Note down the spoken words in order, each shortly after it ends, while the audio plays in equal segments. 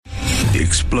The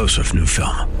explosive new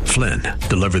film, Flynn,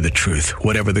 deliver the truth,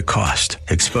 whatever the cost,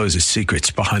 exposes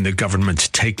secrets behind the government's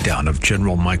takedown of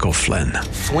General Michael Flynn.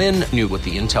 Flynn knew what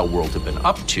the intel world had been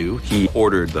up to. He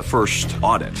ordered the first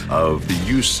audit of the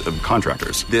use of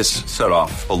contractors. This set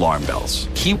off alarm bells.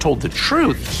 He told the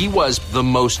truth. He was the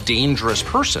most dangerous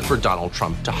person for Donald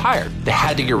Trump to hire. They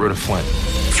had to get rid of Flynn.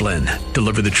 Flynn,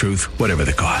 deliver the truth, whatever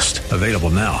the cost. Available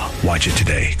now. Watch it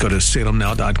today. Go to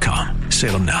salemnow.com.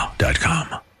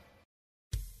 salemnow.com.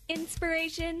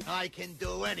 Inspiration. I can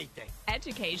do anything.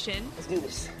 Education. Let's do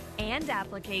this. And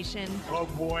application. Oh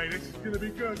boy, this is going to be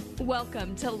good.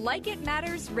 Welcome to Like It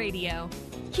Matters Radio.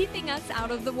 Keeping us out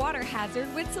of the water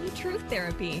hazard with some truth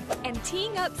therapy. And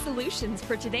teeing up solutions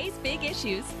for today's big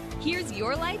issues. Here's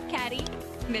your life caddy,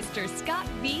 Mr. Scott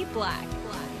V. Black.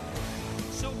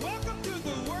 So welcome to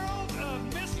the world of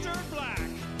Mr. Black.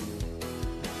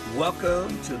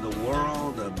 Welcome to the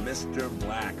world of Mr.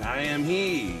 Black. I am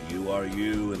he, you are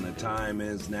you, and the time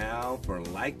is now for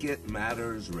Like It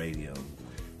Matters Radio.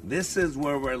 This is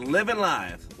where we're living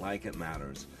life like it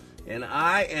matters. And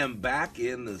I am back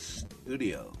in the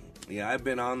studio. Yeah, I've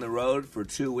been on the road for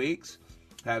 2 weeks.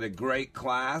 Had a great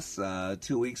class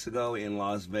 2 weeks ago in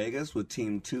Las Vegas with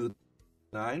Team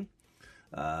 29.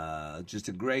 Just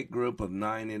a great group of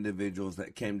 9 individuals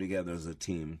that came together as a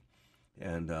team.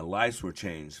 And lives were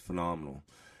changed. Phenomenal.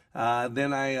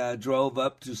 Then I drove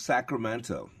up to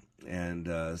Sacramento and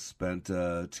spent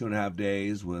 2.5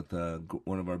 days with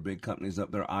one of our big companies up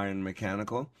there, Iron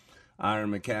Mechanical. Iron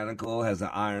Mechanical has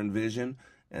an iron vision,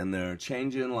 and they're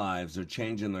changing lives. They're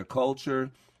changing their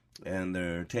culture, and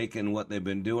they're taking what they've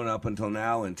been doing up until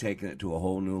now and taking it to a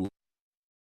whole new level.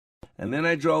 And then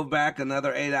I drove back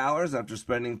another 8 hours after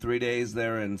spending 3 days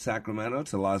there in Sacramento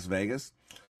to Las Vegas.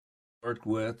 Worked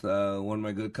with one of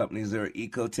my good companies there,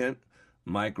 EcoTint.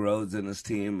 Mike Rhodes and his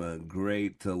team, a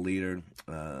great leader,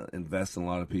 invests in a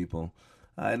lot of people.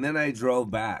 And then I drove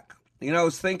back. You know, I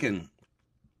was thinking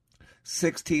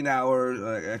 16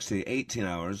 hours, actually 18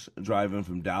 hours, driving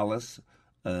from Dallas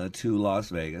to Las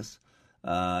Vegas.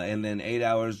 And then 8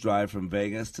 hours drive from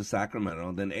Vegas to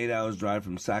Sacramento. Then 8 hours drive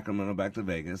from Sacramento back to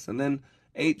Vegas. And then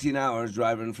 18 hours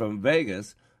driving from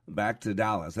Vegas back to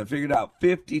Dallas. I figured out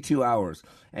 52 hours.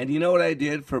 And you know what I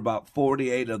did for about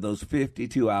 48 of those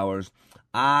 52 hours?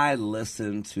 I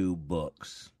listened to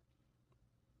books.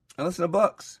 I listen to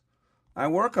books. I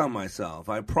work on myself.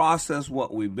 I process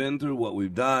what we've been through, what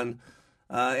we've done.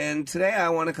 And today I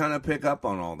want to kind of pick up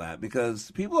on all that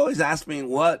because people always ask me,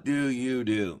 what do you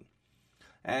do?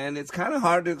 And it's kind of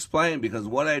hard to explain because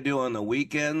what I do on the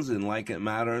weekends in Like It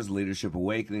Matters, Leadership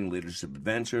Awakening, Leadership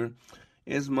Adventure,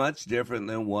 is much different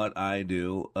than what I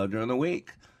do during the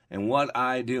week. And what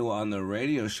I do on the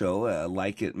radio show,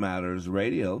 Like It Matters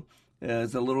Radio,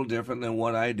 is a little different than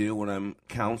what I do when I'm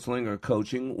counseling or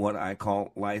coaching, what I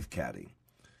call life caddy.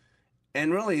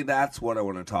 And really, that's what I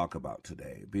want to talk about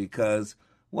today, because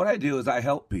what I do is I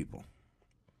help people.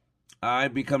 I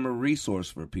become a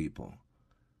resource for people.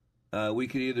 We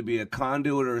could either be a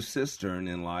conduit or a cistern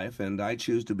in life, and I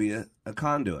choose to be a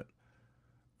conduit.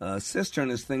 A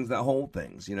cistern is things that hold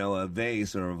things, you know, a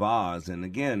vase or a vase. And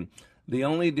again, the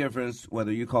only difference,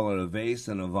 whether you call it a vase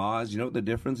and a vase, you know what the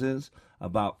difference is?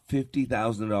 About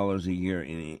 $50,000 a year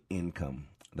in income.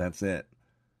 That's it.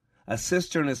 A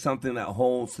cistern is something that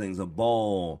holds things, a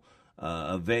bowl,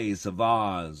 a vase, a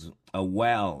vase, a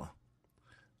well.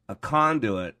 A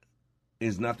conduit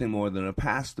is nothing more than a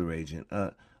pass-through agent.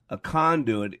 A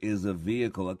conduit is a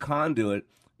vehicle. A conduit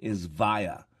is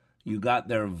via. You got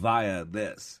there via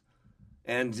this.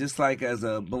 And just like as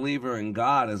a believer in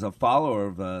God, as a follower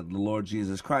of the Lord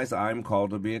Jesus Christ, I'm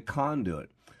called to be a conduit.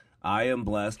 I am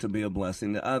blessed to be a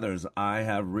blessing to others. I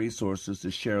have resources to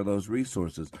share those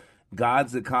resources.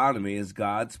 God's economy is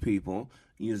God's people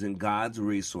using God's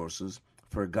resources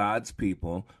for God's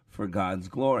people for God's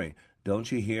glory.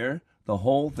 Don't you hear? The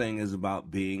whole thing is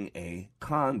about being a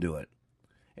conduit.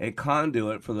 A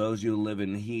conduit, for those of you who live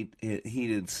in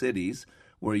heated cities,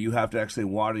 where you have to actually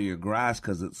water your grass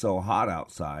because it's so hot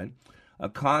outside. A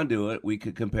conduit we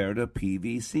could compare to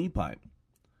PVC pipe.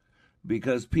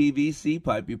 Because PVC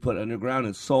pipe you put underground,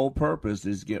 its sole purpose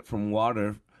is get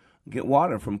water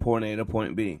from point A to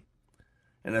point B.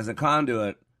 And as a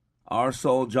conduit, our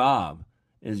sole job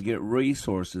is to get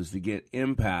resources, to get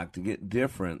impact, to get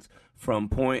difference from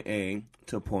point A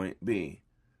to point B.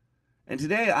 And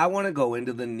today I want to go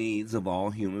into the needs of all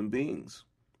human beings.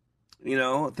 You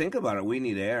know, think about it. We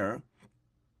need air.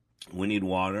 We need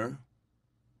water.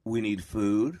 We need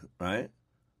food, right?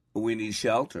 We need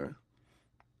shelter.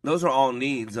 Those are all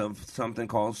needs of something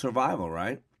called survival,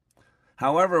 right?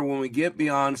 However, when we get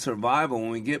beyond survival,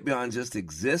 when we get beyond just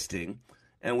existing,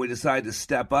 and we decide to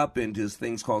step up into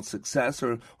things called success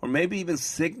or maybe even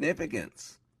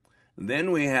significance,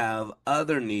 then we have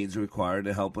other needs required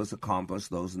to help us accomplish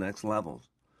those next levels.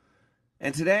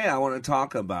 And today I want to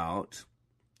talk about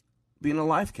being a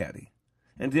life caddy.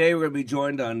 And today we're going to be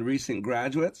joined on recent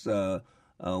graduates.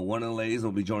 One of the ladies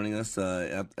will be joining us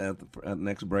at the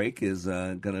next break is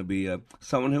going to be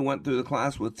someone who went through the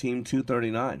class with Team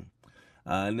 239.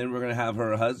 And then we're going to have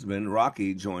her husband,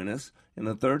 Rocky, join us in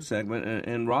the third segment.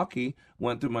 And Rocky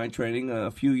went through my training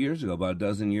a few years ago, about a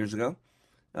dozen years ago,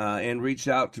 and reached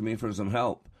out to me for some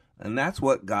help. And that's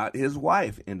what got his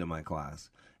wife into my class.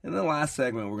 In the last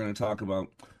segment, we're going to talk about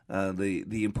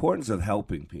the importance of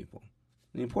helping people.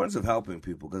 The importance of helping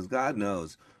people, because God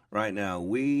knows right now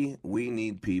we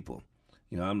need people.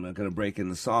 You know, I'm not going to break in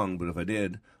the song, but if I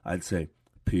did, I'd say,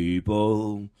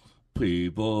 people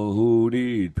who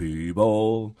need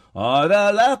people are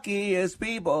the luckiest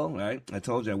people, right? I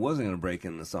told you I wasn't going to break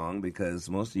in the song because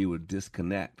most of you would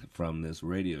disconnect from this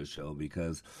radio show,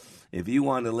 because if you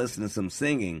wanted to listen to some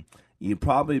singing, you'd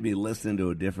probably be listening to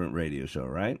a different radio show,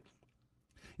 right?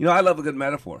 You know, I love a good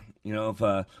metaphor. You know, if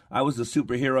I was a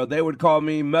superhero, they would call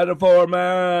me Metaphor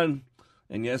Man.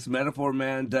 And yes, Metaphor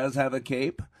Man does have a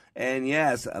cape. And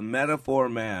yes, a Metaphor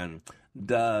Man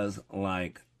does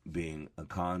like being a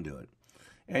conduit.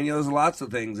 And, you know, there's lots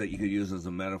of things that you could use as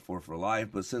a metaphor for life.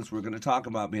 But since we're going to talk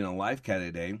about being a life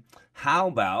caddy today, how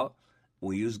about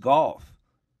we use golf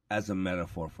as a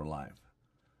metaphor for life?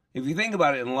 If you think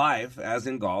about it in life, as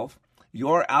in golf,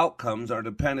 your outcomes are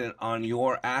dependent on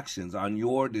your actions, on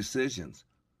your decisions.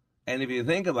 And if you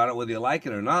think about it, whether you like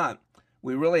it or not,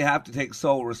 we really have to take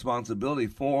sole responsibility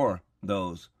for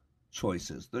those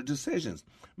choices, the decisions.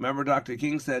 Remember, Dr.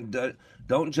 King said,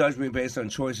 don't judge me based on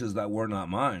choices that were not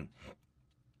mine.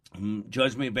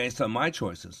 Judge me based on my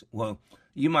choices. Well,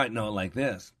 you might know it like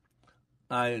this.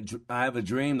 I have a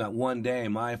dream that one day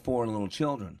my 4 little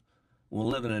children will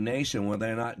live in a nation where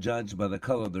they're not judged by the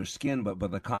color of their skin, but by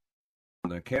the content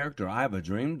of their character. I have a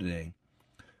dream today.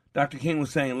 Dr. King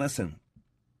was saying, listen,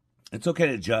 it's okay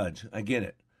to judge. I get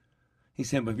it. He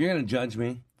said, but if you're going to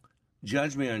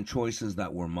judge me on choices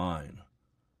that were mine,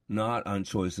 not on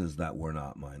choices that were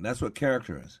not mine. That's what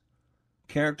character is.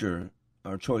 Character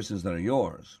are choices that are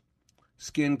yours.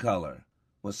 Skin color,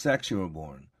 what sex you were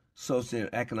born,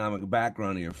 socioeconomic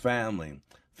background of your family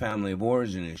of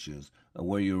origin issues,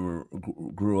 where you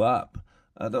grew up.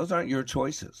 Those aren't your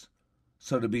choices.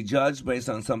 So to be judged based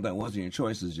on something that wasn't your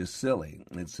choice is just silly.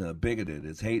 It's bigoted.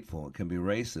 It's hateful. It can be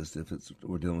racist if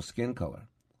we're dealing with skin color.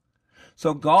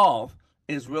 So golf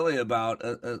is really about,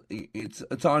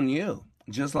 it's on you,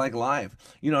 just like life.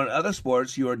 You know, in other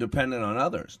sports, you are dependent on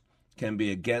others. Can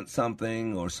be against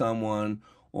something or someone,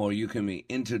 or you can be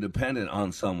interdependent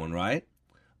on someone, right?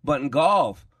 But in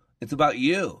golf, it's about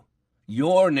you.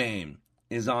 Your name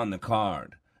is on the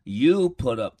card. You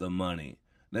put up the money.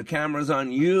 The camera's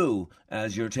on you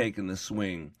as you're taking the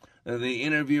swing. The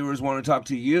interviewers want to talk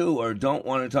to you or don't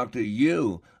want to talk to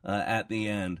you at the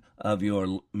end of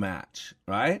your match,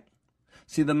 right?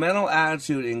 See, the mental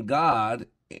attitude in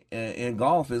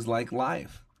golf is like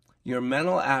life. Your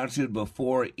mental attitude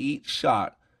before each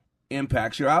shot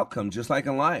impacts your outcome, just like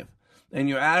in life. And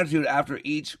your attitude after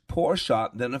each poor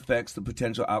shot then affects the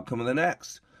potential outcome of the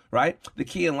next, right? The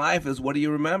key in life is, what do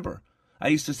you remember? I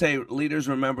used to say leaders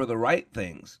remember the right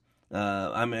things.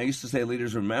 I used to say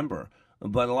leaders remember.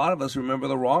 But a lot of us remember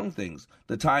the wrong things.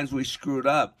 The times we screwed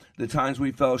up, the times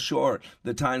we fell short,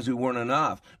 the times we weren't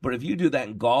enough. But if you do that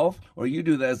in golf, or you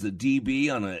do that as a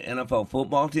DB on an NFL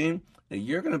football team,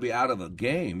 you're going to be out of the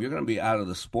game. You're going to be out of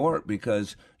the sport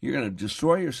because you're going to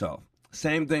destroy yourself.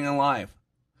 Same thing in life.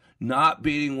 Not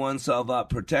beating oneself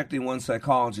up, protecting one's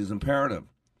psychology is imperative.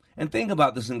 And think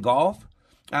about this in golf.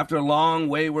 After a long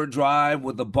wayward drive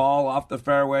with the ball off the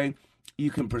fairway, you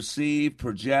can perceive,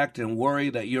 project, and worry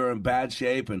that you're in bad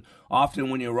shape. And often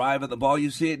when you arrive at the ball,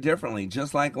 you see it differently,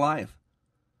 just like life.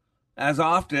 As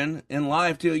often in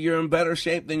life, too, you're in better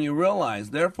shape than you realize.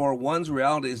 Therefore, one's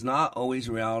reality is not always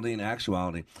reality and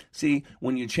actuality. See,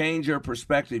 when you change your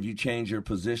perspective, you change your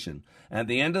position. At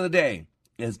the end of the day,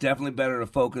 it's definitely better to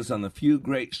focus on the few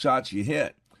great shots you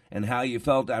hit and how you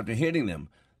felt after hitting them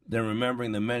than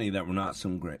remembering the many that were not so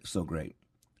great.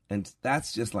 And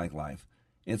that's just like life.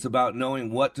 It's about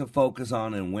knowing what to focus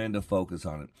on and when to focus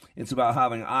on it. It's about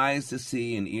having eyes to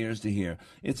see and ears to hear.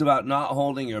 It's about not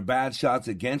holding your bad shots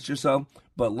against yourself,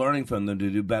 but learning from them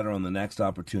to do better on the next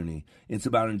opportunity. It's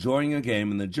about enjoying your game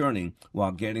and the journey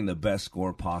while getting the best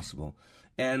score possible.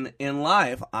 And in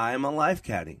life, I'm a life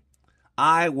caddy.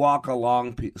 I walk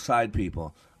alongside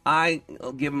people. I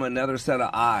give them another set of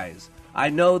eyes. I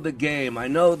know the game. I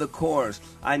know the course.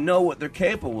 I know what they're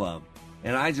capable of.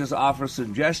 And I just offer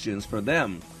suggestions for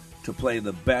them to play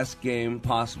the best game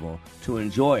possible, to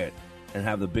enjoy it, and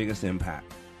have the biggest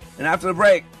impact. And after the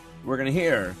break, we're going to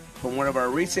hear from one of our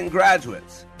recent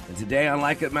graduates. And today on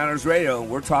Like It Matters Radio,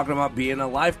 we're talking about being a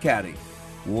life caddy.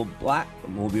 We'll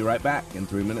be right back in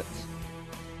 3 minutes.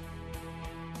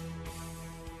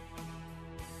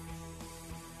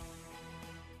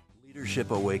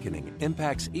 Leadership Awakening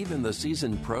impacts even the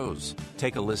seasoned pros.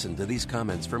 Take a listen to these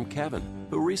comments from Kevin,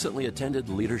 who recently attended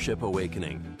Leadership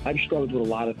Awakening. I've struggled with a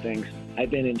lot of things. I've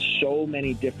been in so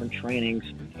many different trainings,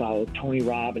 followed Tony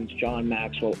Robbins, John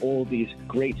Maxwell, all these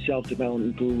great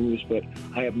self-development gurus, but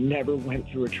I have never went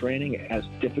through a training as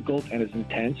difficult and as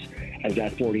intense as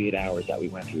that 48 hours that we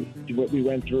went through. What we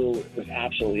went through was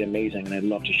absolutely amazing, and I'd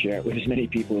love to share it with as many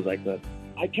people as I could.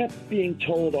 I kept being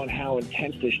told on how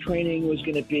intense this training was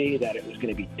going to be, that it was going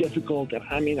to be difficult. And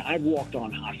I mean, I've walked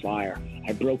on hot fire.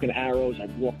 I've broken arrows.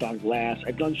 I've walked on glass.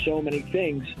 I've done so many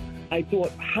things. I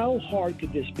thought, how hard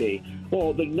could this be?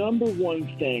 Well, the number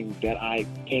one thing that I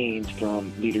gained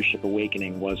from Leadership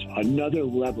Awakening was another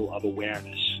level of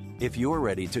awareness. If you're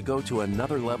ready to go to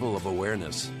another level of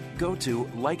awareness, go to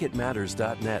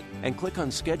likeitmatters.net and click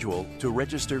on Schedule to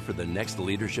register for the next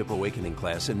Leadership Awakening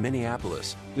class in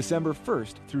Minneapolis, December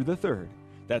 1st through the 3rd.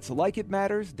 That's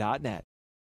likeitmatters.net.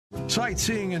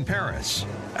 Sightseeing in Paris,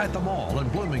 at the mall in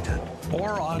Bloomington,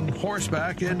 or on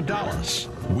horseback in Dallas.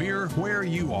 We're where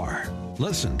you are.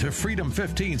 Listen to Freedom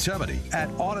 1570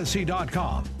 at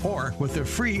Odyssey.com or with the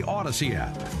free Odyssey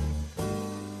app.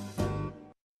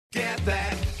 Get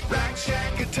that Rack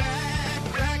Shack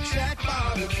attack, Rack Shack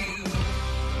barbecue.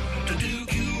 To do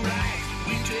you right,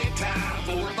 we take time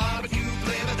for a barbecue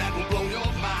flavor that will blow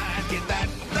your mind. Get that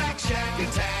Rack Shack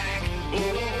attack,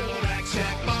 oh, Rack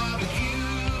Shack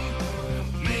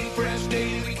barbecue. Make fresh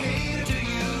daily, cater to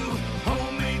you.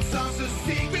 Homemade sauces,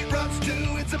 secret rubs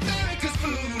too. It's America's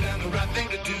food and the right thing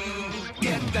to do.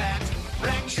 Get that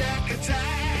Rack Shack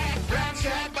attack, Rack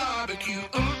Shack barbecue.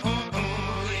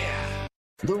 Yeah.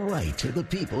 The right of the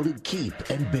people to keep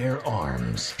and bear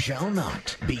arms shall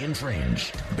not be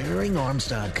infringed.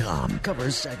 BearingArms.com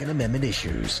covers Second Amendment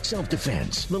issues,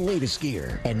 self-defense, the latest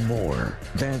gear, and more.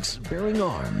 That's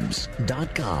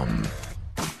BearingArms.com.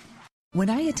 When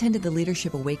I attended the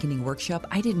Leadership Awakening workshop,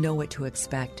 I didn't know what to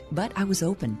expect, but I was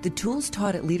open. The tools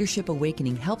taught at Leadership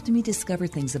Awakening helped me discover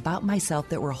things about myself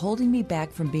that were holding me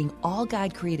back from being all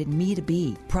God created me to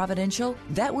be. Providential?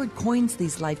 That word coins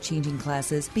these life-changing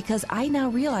classes because I now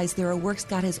realize there are works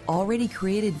God has already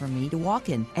created for me to walk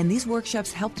in, and these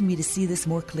workshops helped me to see this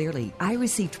more clearly. I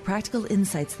received practical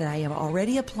insights that I am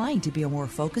already applying to be a more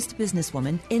focused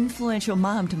businesswoman, influential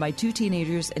mom to my 2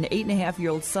 teenagers, an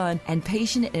 8.5-year-old son, and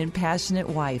patient and passionate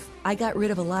wife. I got rid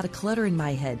of a lot of clutter in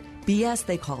my head. BS,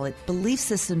 they call it, belief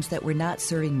systems that were not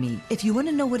serving me. If you want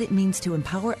to know what it means to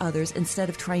empower others instead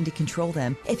of trying to control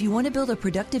them, if you want to build a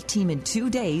productive team in 2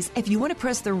 days, if you want to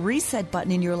press the reset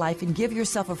button in your life and give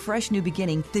yourself a fresh new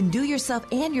beginning, then do yourself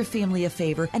and your family a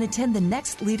favor and attend the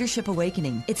next Leadership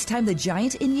Awakening. It's time the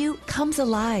giant in you comes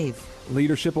alive.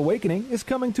 Leadership Awakening is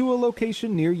coming to a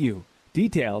location near you.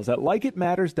 Details at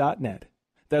likeitmatters.net.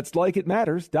 That's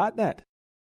likeitmatters.net.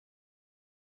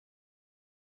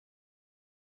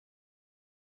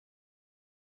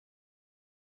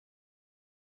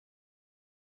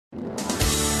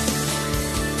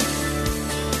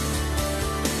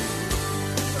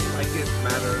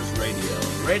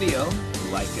 Radio,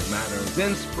 like it matters,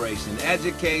 inspiration,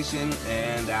 education,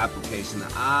 and application.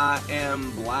 I am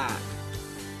black.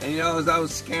 And, as I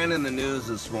was scanning the news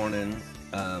this morning,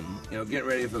 getting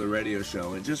ready for the radio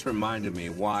show, it just reminded me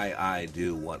why I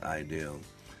do what I do.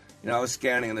 I was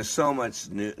scanning, and there's so much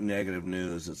negative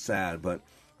news. It's sad, but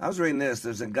I was reading this.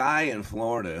 There's a guy in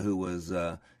Florida who was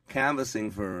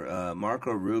canvassing for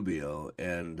Marco Rubio,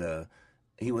 and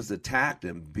he was attacked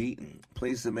and beaten.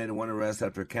 Police have made one arrest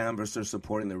after a canvasser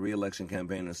supporting the re-election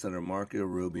campaign of Senator Marco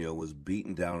Rubio was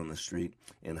beaten down on the street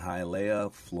in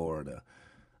Hialeah, Florida.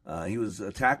 He was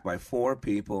attacked by 4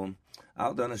 people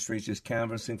out on the street just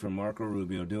canvassing for Marco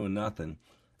Rubio, doing nothing.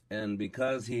 And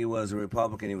because he was a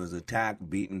Republican, he was attacked,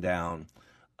 beaten down.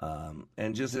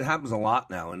 And just it happens a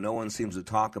lot now, and no one seems to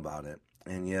talk about it.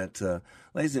 And yet,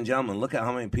 ladies and gentlemen, look at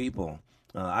how many people.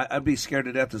 I'd be scared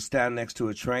to death to stand next to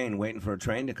a train waiting for a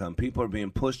train to come. People are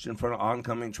being pushed in front of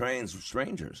oncoming trains,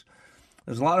 strangers.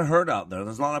 There's a lot of hurt out there.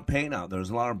 There's a lot of pain out there. There's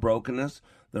a lot of brokenness.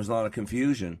 There's a lot of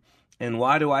confusion. And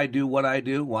why do I do what I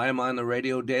do? Why am I on the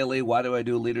radio daily? Why do I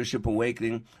do Leadership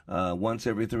Awakening once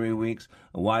every 3 weeks?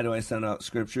 Why do I send out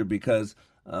scripture? Because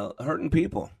hurting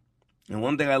people. And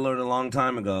one thing I learned a long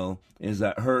time ago is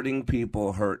that hurting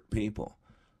people hurt people.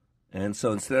 And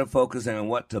so instead of focusing on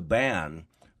what to ban,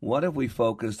 what if we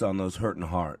focused on those hurting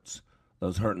hearts,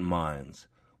 those hurting minds?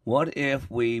 What if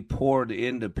we poured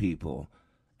into people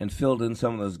and filled in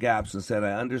some of those gaps and said,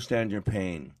 I understand your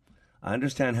pain. I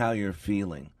understand how you're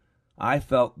feeling. I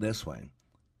felt this way.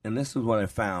 And this is what I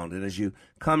found. And as you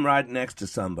come right next to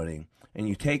somebody and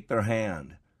you take their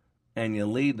hand and you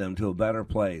lead them to a better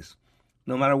place,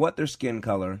 no matter what their skin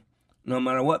color, no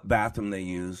matter what bathroom they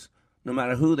use, no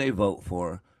matter who they vote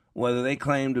for, whether they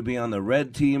claim to be on the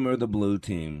red team or the blue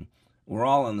team, we're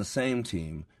all on the same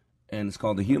team, and it's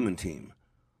called the human team.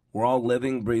 We're all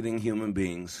living, breathing human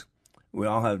beings. We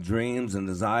all have dreams and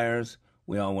desires.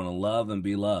 We all want to love and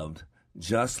be loved,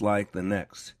 just like the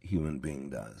next human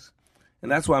being does.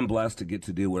 And that's why I'm blessed to get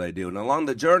to do what I do. And along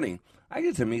the journey, I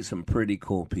get to meet some pretty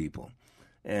cool people.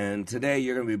 And today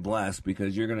you're going to be blessed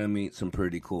because you're going to meet some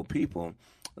pretty cool people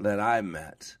that I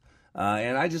met.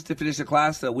 And I just finished a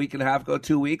class a week and a half ago,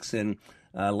 2 weeks, in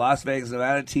Las Vegas,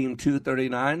 Nevada, Team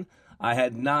 239. I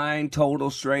had 9 total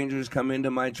strangers come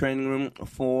into my training room,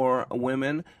 4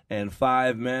 women and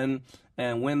 5 men.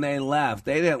 And when they left,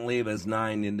 they didn't leave as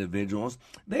 9 individuals.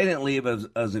 They didn't leave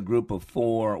as a group of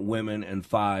 4 women and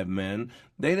 5 men.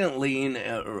 They didn't leave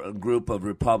a group of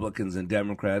Republicans and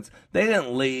Democrats. They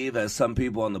didn't leave as some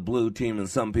people on the blue team and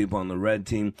some people on the red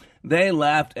team. They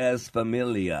left as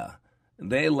familia.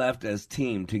 They left as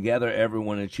team. Together,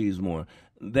 everyone achieves more.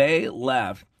 They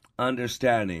left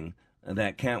understanding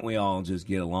that can't we all just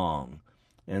get along?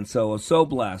 And so, so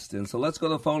blessed. And so let's go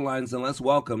to the phone lines and let's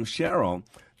welcome Cheryl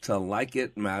to Like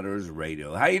It Matters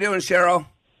Radio. How you doing, Cheryl?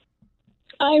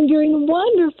 I'm doing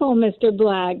wonderful, Mr.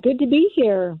 Black. Good to be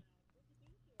here.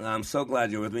 I'm so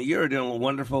glad you're with me. You were doing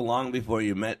wonderful long before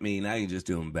you met me. Now you're just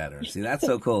doing better. See, that's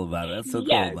so cool about it. That's so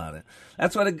cool about it.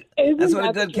 That's what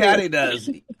a good caddy does.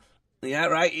 Yeah,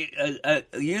 right.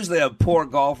 Usually a poor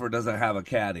golfer doesn't have a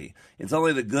caddy. It's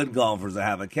only the good golfers that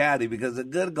have a caddy because a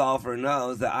good golfer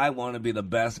knows that I want to be the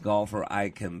best golfer I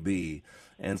can be.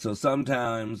 And so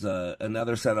sometimes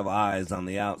another set of eyes on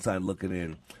the outside looking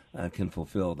in can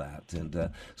fulfill that.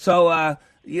 And so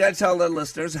you got to tell the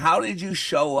listeners, how did you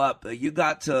show up? You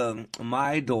got to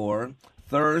my door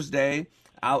Thursday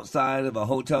outside of a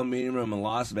hotel meeting room in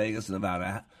Las Vegas,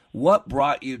 Nevada. What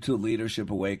brought you to Leadership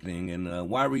Awakening, and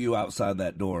why were you outside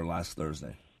that door last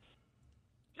Thursday?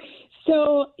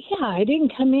 So, yeah, I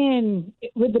didn't come in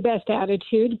with the best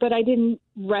attitude, but I didn't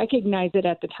recognize it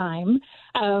at the time.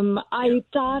 I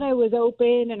thought I was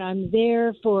open, and I'm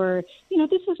there for,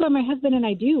 this is what my husband and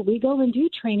I do. We go and do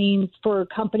trainings for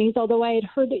companies, although I had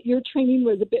heard that your training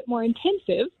was a bit more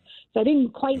intensive, so I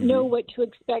didn't quite know what to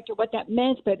expect or what that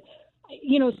meant, but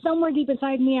somewhere deep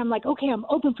inside me, I'm like, okay, I'm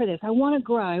open for this. I want to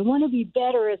grow. I want to be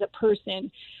better as a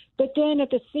person. But then at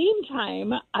the same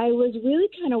time, I was really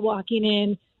kind of walking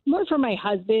in more for my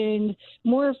husband,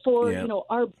 more for,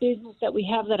 our business that we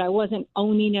have that I wasn't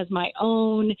owning as my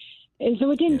own. And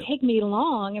so it didn't take me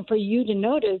long and for you to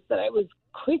notice that I was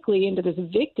quickly into this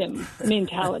victim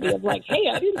mentality of like, hey,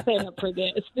 I didn't sign up for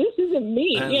this. This isn't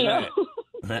me,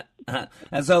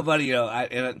 That's so funny,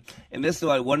 and this is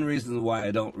one reason why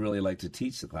I don't really like to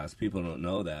teach the class. People don't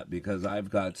know that because I've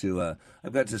got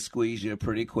to squeeze you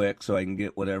pretty quick so I can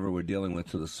get whatever we're dealing with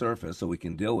to the surface so we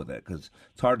can deal with it because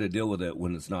it's hard to deal with it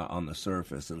when it's not on the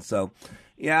surface. And so,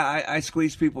 yeah, I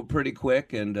squeeze people pretty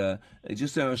quick. And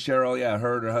just Cheryl,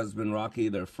 her and her husband Rocky,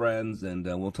 they're friends, and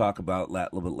we'll talk about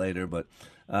that a little bit later. But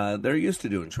they're used to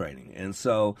doing training. And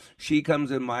so she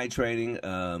comes in my training,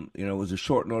 it was a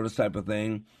short notice type of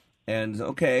thing. And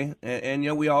okay,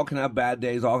 and we all can have bad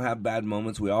days, all have bad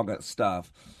moments, we all got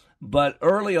stuff. But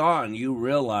early on, you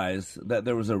realized that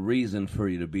there was a reason for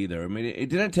you to be there. I mean, it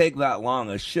didn't take that long.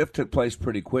 A shift took place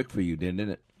pretty quick for you, didn't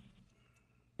it?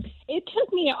 It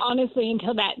took me, honestly,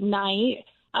 until that night.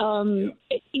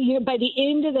 By the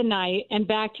end of the night and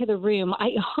back to the room, I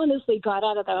honestly got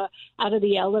out of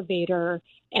the elevator,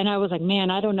 and I was like, man,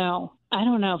 I don't know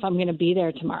if I'm going to be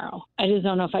there tomorrow. I just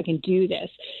don't know if I can do this.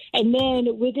 And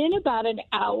then within about an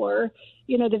hour,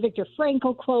 the Viktor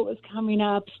Frankl quote was coming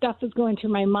up, stuff was going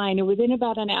through my mind. And within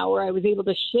about an hour, I was able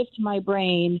to shift my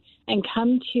brain and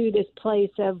come to this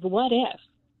place of what if?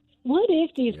 What if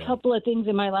these couple of things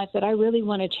in my life that I really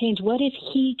want to change, what if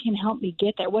he can help me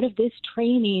get there? What if this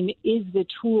training is the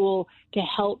tool to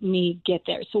help me get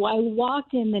there? So I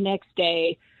walked in the next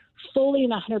day fully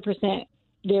and 100%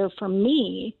 there for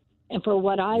me and for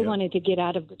what I wanted to get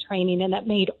out of the training, and that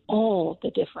made all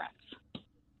the difference.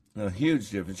 A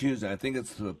huge difference. Huge. I think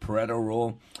it's the Pareto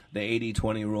rule, the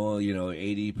 80-20 rule,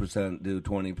 80% do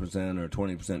 20% or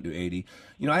 20% do 80.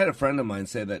 I had a friend of mine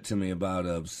say that to me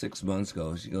about 6 months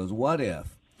ago. She goes, what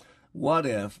if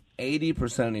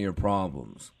 80% of your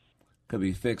problems could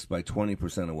be fixed by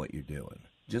 20% of what you're doing,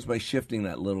 just by shifting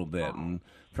that little bit? And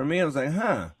for me, I was like,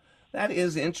 that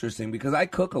is interesting, because I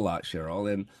cook a lot,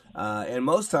 Cheryl, and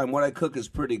most time what I cook is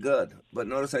pretty good. But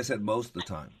notice I said most of the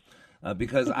time.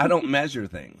 Because I don't measure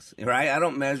things, right? I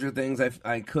don't measure things.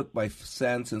 I cook by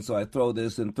sense, and so I throw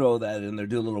this and throw that in there,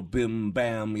 do a little bim,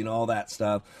 bam, all that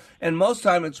stuff. And most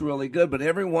time it's really good, but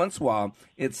every once in a while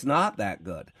it's not that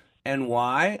good. And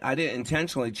why? I didn't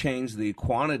intentionally change the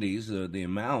quantities or the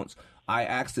amounts. I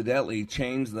accidentally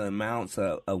changed the amounts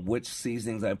of which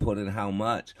seasonings I put in how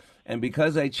much. And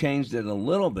because I changed it a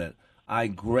little bit, I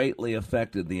greatly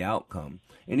affected the outcome.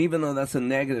 And even though that's a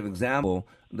negative example,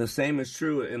 the same is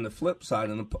true in the flip side,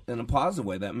 in a positive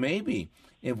way, that maybe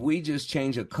if we just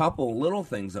change a couple little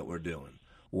things that we're doing,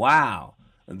 wow,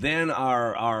 then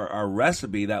our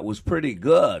recipe that was pretty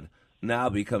good now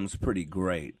becomes pretty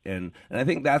great. And I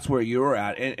think that's where you're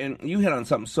at. And you hit on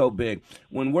something so big.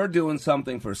 When we're doing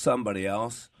something for somebody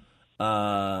else,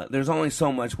 there's only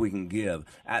so much we can give.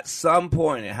 At some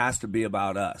point, it has to be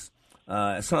about us.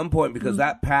 At some point, because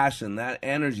that passion, that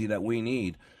energy that we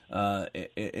need,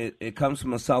 it comes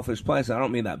from a selfish place. I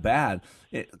don't mean that bad.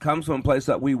 It comes from a place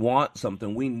that we want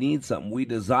something, we need something, we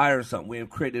desire something. We have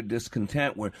created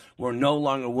discontent where we're no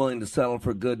longer willing to settle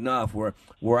for good enough.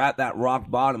 We're at that rock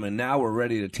bottom, and now we're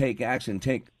ready to take action,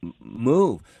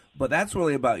 move. But that's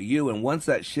really about you. And once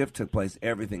that shift took place,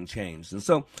 everything changed. And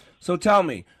so tell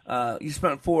me, you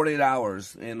spent 48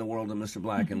 hours in the world of Mr.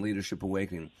 Black and Leadership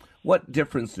Awakening. What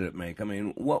difference did it make? I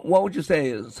mean, what would you say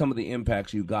is some of the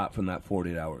impacts you got from that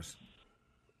 48 hours?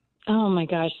 Oh, my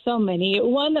gosh, so many.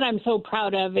 One that I'm so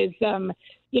proud of is,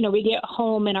 we get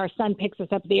home and our son picks us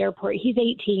up at the airport. He's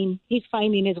 18. He's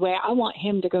finding his way. I want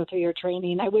him to go through your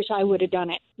training. I wish I would have done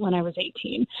it when I was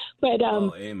 18. But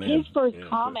his first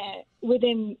comment,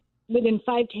 within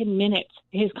 5-10 minutes,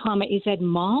 his comment, he said,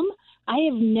 "Mom, I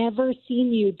have never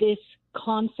seen you this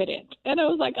confident." And I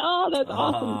was like, oh, that's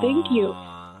awesome. Thank you.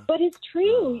 But it's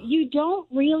true. You don't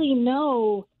really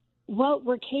know what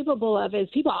we're capable of as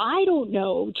people. I don't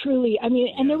know, truly. I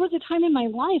mean, and there was a time in my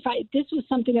life, this was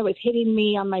something that was hitting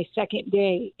me on my second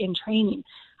day in training.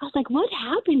 I was like, what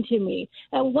happened to me?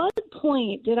 At what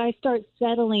point did I start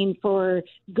settling for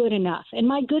good enough? And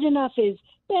my good enough is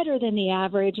better than the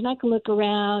average. And I can look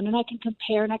around and I can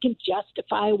compare and I can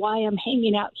justify why I'm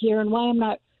hanging out here and why I'm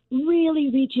not really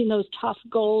reaching those tough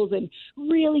goals and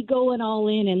really going all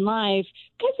in life,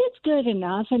 because it's good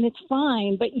enough and it's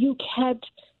fine. But you kept,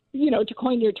 to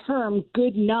coin your term,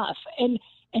 good enough. And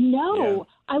no,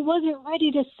 I wasn't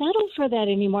ready to settle for that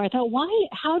anymore. I thought,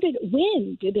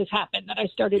 when did this happen that I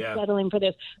started settling for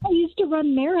this? I used to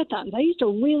run marathons. I used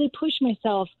to really push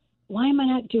myself. Why am I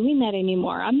not doing that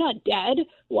anymore? I'm not dead.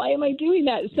 Why am I doing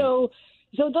that? So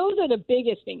those are the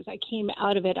biggest things I came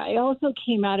out of it. I also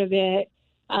came out of it.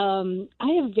 I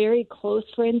have very close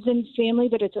friends and family,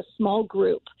 but it's a small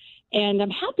group, and I'm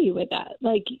happy with that.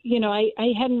 Like,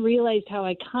 I hadn't realized how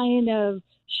I kind of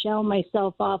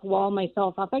wall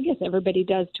myself off. I guess everybody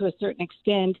does to a certain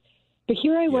extent. But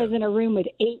here I was in a room with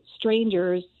 8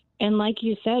 strangers, and like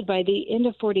you said, by the end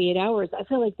of 48 hours, I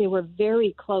felt like they were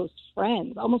very close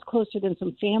friends, almost closer than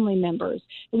some family members.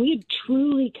 And we had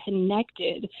truly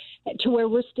connected to where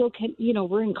we're still,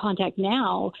 we're in contact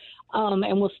now.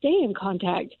 And we'll stay in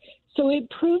contact. So it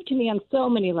proved to me on so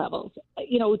many levels,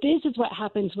 this is what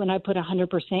happens when I put 100%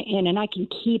 in, and I can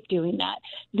keep doing that.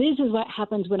 This is what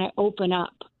happens when I open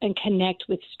up and connect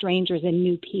with strangers and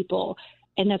new people,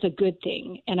 and that's a good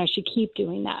thing, and I should keep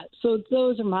doing that. So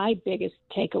those are my biggest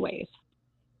takeaways.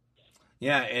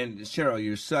 Yeah, and Cheryl,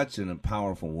 you're such a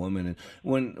powerful woman.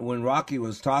 And when Rocky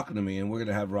was talking to me, and we're going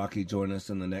to have Rocky join us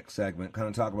in the next segment, kind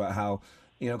of talk about how,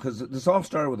 because this all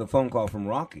started with a phone call from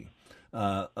Rocky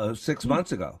 6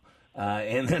 months ago.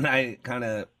 And then I kind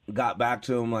of got back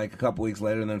to him like a couple weeks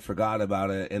later and then forgot about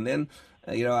it. And then,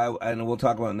 and we'll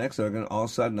talk about it next segment. All of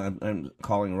a sudden, I'm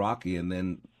calling Rocky, and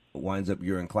then winds up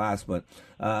you're in class. But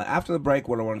after the break,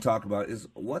 what I want to talk about is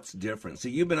what's different. So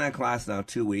you've been in class now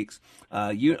 2 weeks.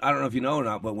 I don't know if you know or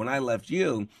not, but when I left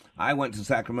you, I went to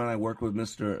Sacramento. I worked with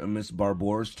Mr. and Miss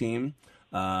Barbour's team.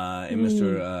 and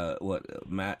Mr.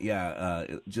 Matt,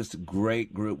 just a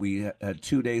great group. We had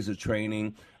 2 days of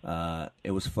training.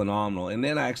 It was phenomenal. And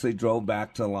then I actually drove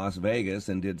back to Las Vegas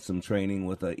and did some training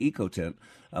with Ecotent,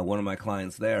 one of my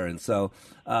clients there. And so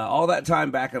all that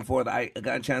time back and forth, I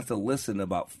got a chance to listen to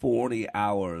about 40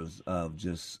 hours of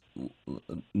just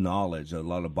knowledge, a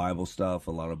lot of Bible stuff,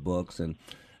 a lot of books, and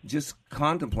just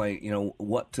contemplate,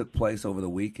 what took place over the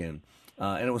weekend.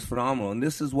 And it was phenomenal. And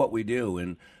this is what we do.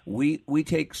 And we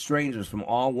take strangers from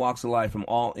all walks of life, from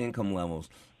all income levels.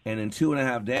 And in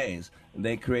 2.5 days,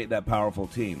 they create that powerful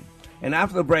team. And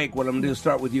after the break, what I'm going to do is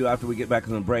start with you after we get back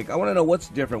from the break. I want to know what's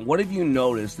different. What have you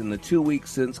noticed in the 2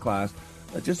 weeks since class?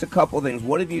 Just a couple of things.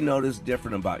 What have you noticed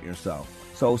different about yourself?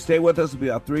 So stay with us. It'll be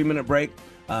a 3-minute break.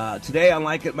 Today on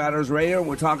Like It Matters Radio,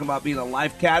 we're talking about being a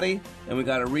life caddy. And we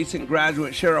got a recent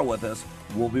graduate, Cheryl, with us.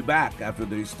 We'll be back after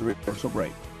these 3 commercial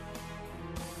breaks.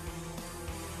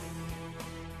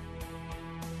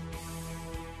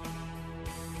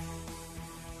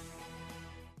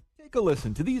 Take a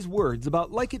listen to these words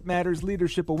about Like It Matters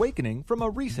Leadership Awakening from a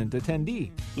recent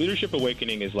attendee. Leadership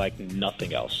Awakening is like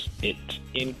nothing else. It's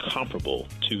incomparable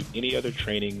to any other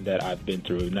training that I've been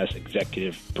through, and that's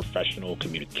executive, professional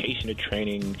communication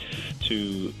training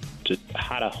to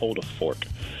how to hold a fort.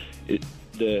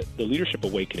 The Leadership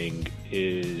Awakening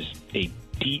is a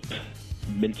deep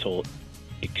mental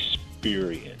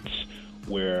experience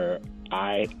where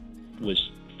I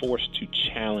was forced to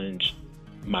challenge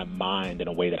my mind in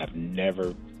a way that I've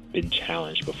never been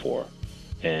challenged before,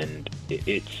 and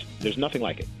there's nothing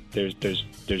like it.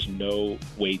 There's no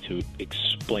way to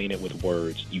explain it with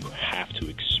words. You have to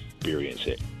experience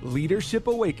it. Leadership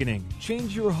Awakening.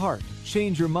 Change your heart,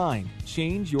 change your mind,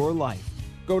 change your life.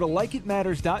 Go to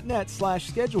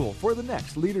likeitmatters.net/schedule for the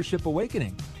next Leadership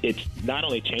Awakening. It's not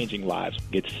only changing lives,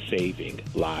 it's saving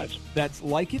lives. That's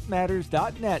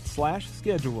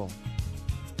likeitmatters.net/schedule.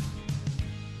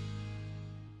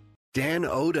 Dan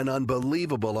owed an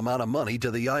unbelievable amount of money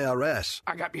to the IRS.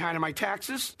 I got behind on my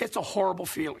taxes. It's a horrible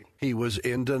feeling. He was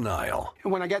in denial.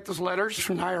 And when I got those letters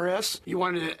from the IRS, you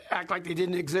wanted to act like they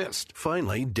didn't exist.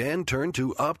 Finally, Dan turned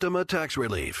to Optima Tax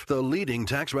Relief, the leading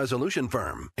tax resolution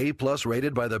firm. A-plus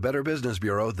rated by the Better Business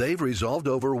Bureau, they've resolved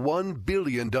over $1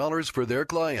 billion for their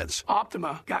clients.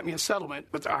 Optima got me a settlement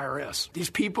with the IRS.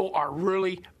 These people are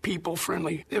really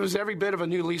people-friendly. It was every bit of a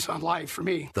new lease on life for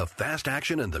me. The fast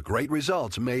action and the great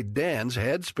results made Dan's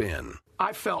head spin.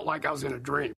 I felt like I was in a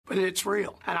dream, but it's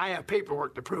real, and I have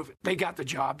paperwork to prove it. They got the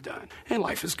job done, and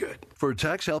life is good. For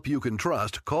tax help you can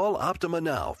trust, call Optima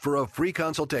now for a free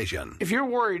consultation. If you're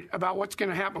worried about what's going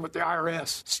to happen with the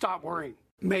IRS, stop worrying.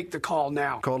 Make the call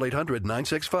now. Call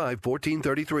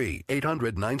 800-965-1433.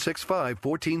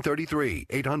 800-965-1433.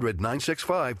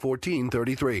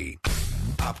 800-965-1433.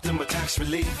 Optima Tax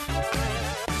Relief.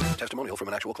 Testimonial from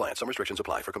an actual client. Some restrictions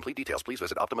apply. For complete details, please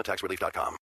visit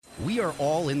OptimaTaxRelief.com. We are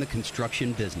all in the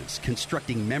construction business,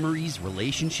 constructing memories,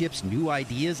 relationships, new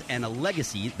ideas, and a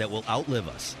legacy that will outlive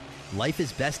us. Life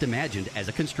is best imagined as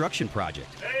a construction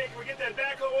project. Hey, can we get that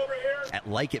backhoe over here? At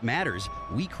Like It Matters,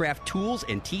 we craft tools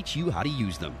and teach you how to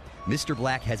use them. Mr.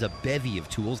 Black has a bevy of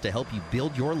tools to help you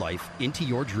build your life into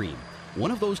your dream.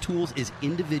 One of those tools is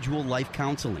individual life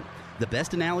counseling. The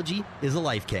best analogy is a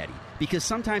life caddy, because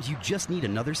sometimes you just need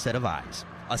another set of eyes.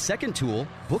 A second tool,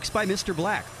 Books by Mr.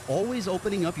 Black, always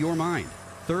opening up your mind.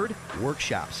 Third,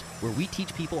 workshops, where we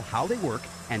teach people how they work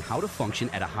and how to function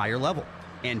at a higher level.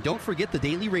 And don't forget the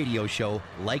daily radio show,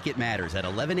 Like It Matters, at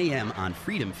 11 a.m. on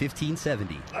Freedom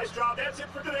 1570. Nice job. That's it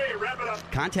for today. Wrap it up.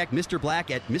 Contact Mr.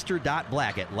 Black at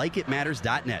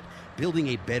mr.black@likeitmatters.net. Building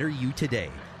a better you today.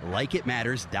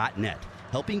 Likeitmatters.net.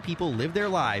 Helping people live their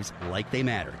lives like they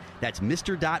matter. That's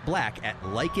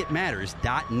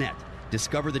mr.black@likeitmatters.net.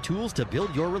 Discover the tools to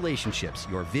build your relationships,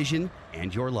 your vision,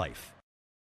 and your life.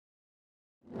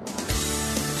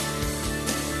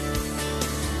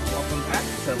 Welcome back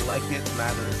to Like It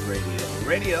Matters Radio.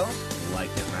 Radio, like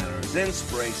it matters.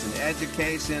 Inspiration,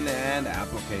 education, and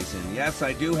application. Yes,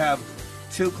 I do have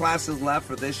 2 classes left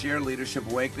for this year, Leadership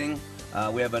Awakening.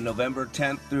 We have a November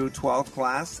 10th through 12th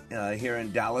class here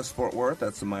in Dallas, Fort Worth.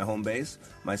 That's my home base.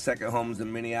 My second home is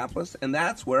in Minneapolis. And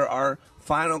that's where our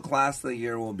final class of the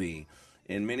year will be.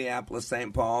 In Minneapolis,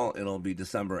 St. Paul, it'll be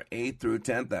December 8th through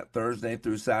 10th, that Thursday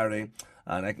through Saturday.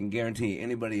 And I can guarantee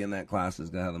anybody in that class is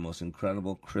going to have the most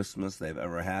incredible Christmas they've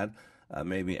ever had,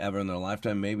 maybe ever in their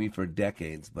lifetime, maybe for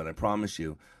decades. But I promise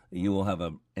you, you will have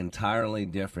an entirely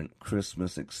different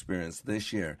Christmas experience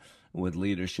this year with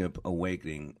Leadership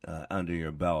Awakening under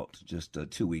your belt just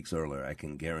 2 weeks earlier, I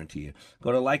can guarantee you.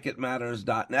 Go to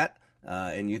likeitmatters.net.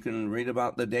 And you can read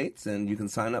about the dates, and you can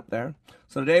sign up there.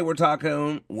 So today we're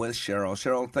talking with Cheryl.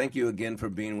 Cheryl, thank you again for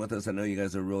being with us. I know you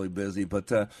guys are really busy,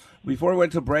 but before we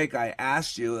went to break, I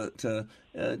asked you to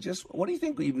just, what do you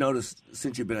think you've noticed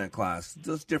since you've been at class?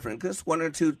 Just different, just one or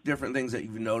two different things that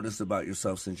you've noticed about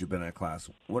yourself since you've been at class.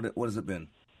 What has it been?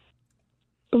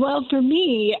 Well, for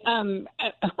me,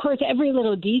 of course, every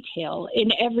little detail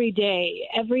in every day,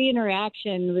 every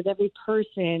interaction with every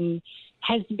person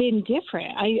has been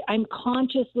different. I'm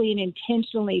consciously and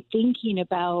intentionally thinking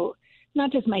about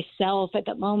not just myself at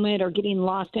that moment or getting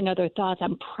lost in other thoughts.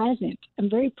 I'm present. I'm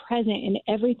very present in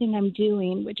everything I'm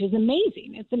doing, which is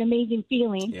amazing. It's an amazing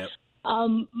feeling. Yep.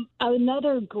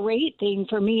 Another great thing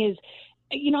for me is,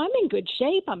 I'm in good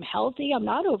shape. I'm healthy. I'm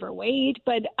not overweight,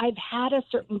 but I've had a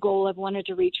certain goal I've wanted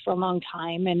to reach for a long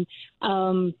time. And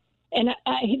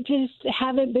I just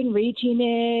haven't been reaching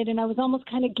it. And I was almost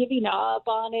kind of giving up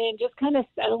on it and just kind of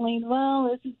settling, well,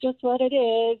 this is just what it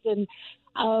is. And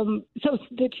so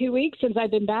the 2 weeks since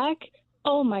I've been back,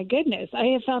 oh my goodness, I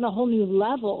have found a whole new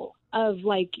level of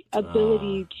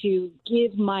ability to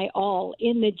give my all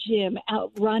in the gym,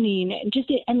 out running,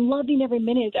 and loving every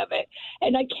minute of it.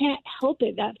 And I can't help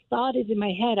it. That thought is in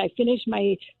my head. I finished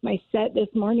my set this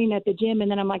morning at the gym,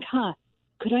 and then I'm like,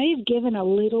 could I have given a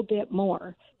little bit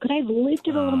more? Could I have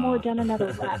lifted a little more, done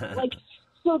another rep?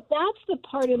 So that's the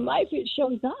part in life it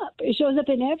shows up. It shows up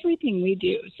in everything we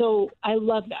do. So I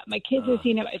love that. My kids are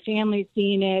seeing it. My family's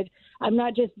seeing it. I'm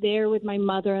not just there with my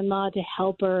mother-in-law to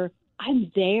help her.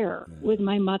 I'm there with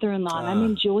my mother-in-law, and I'm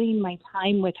enjoying my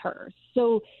time with her.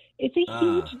 So it's a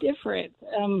huge difference.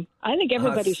 I think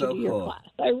everybody should do your class.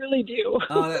 I really do.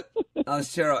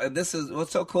 Cheryl, this is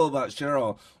what's so cool about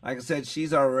Cheryl. Like I said,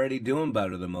 she's already doing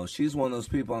better than most. She's one of those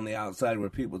people on the outside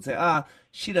where people would say,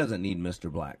 she doesn't need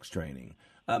Mr. Black's training.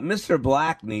 Mr.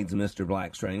 Black needs Mr.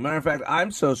 Black's training. Matter of fact,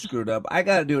 I'm so screwed up, I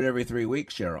got to do it every 3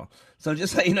 weeks, Cheryl. So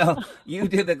just so you know, you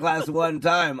did the class one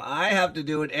time. I have to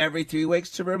do it every 3 weeks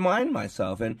to remind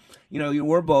myself. And,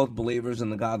 we're both believers in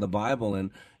the God of the Bible.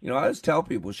 And, I always tell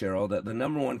people, Cheryl, that the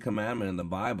number one commandment in the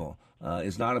Bible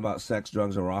is not about sex,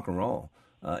 drugs, or rock and roll.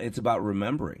 It's about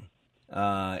remembering.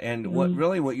 And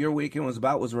what your weekend was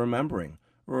about was remembering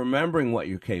what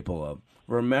you're capable of,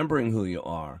 remembering who you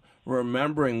are,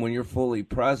 remembering when you're fully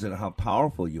present how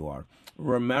powerful you are,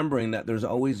 remembering that there's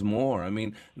always more. I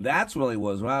mean, that's really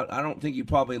was. I don't think you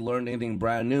probably learned anything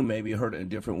brand new. Maybe you heard it in a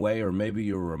different way, or maybe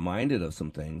you were reminded of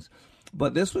some things.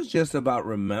 But this was just about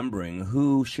remembering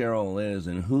who Cheryl is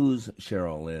and whose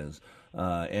Cheryl is.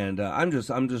 And I'm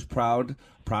just proud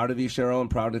of you, Cheryl. I'm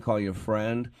proud to call you a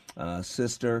friend,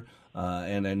 sister.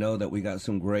 And I know that we got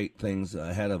some great things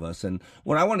ahead of us. And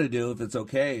what I want to do, if it's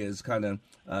okay, is kind of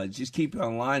just keep you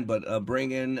online, but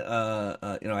bring in,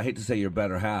 I hate to say your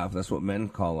better half. That's what men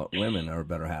call it. Women are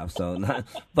better half. So,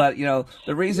 but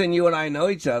the reason you and I know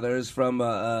each other is from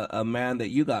a man that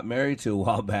you got married to a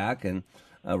while back, and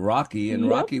Rocky. And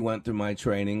Rocky went through my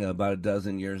training about a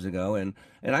dozen years ago, and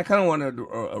I kind of wanted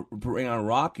to bring on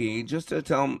Rocky just to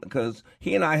tell him, because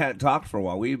he and I hadn't talked for a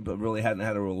while. We really hadn't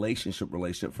had a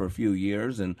relationship for a few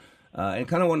years, and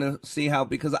kind of want to see how,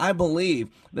 because I believe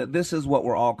that this is what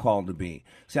we're all called to be.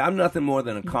 See, I'm nothing more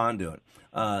than a conduit.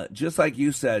 Just like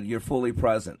you said, you're fully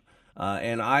present.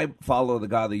 And I follow the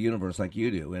God of the universe like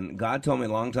you do. And God told me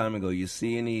a long time ago, you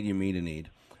see a need, you meet a need.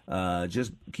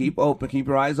 Just keep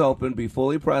your eyes open, be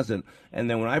fully present. And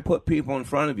then when I put people in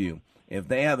front of you, if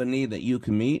they have a need that you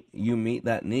can meet, you meet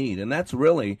that need. And that's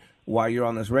really why you're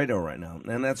on this radio right now.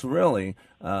 And that's really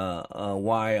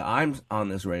why I'm on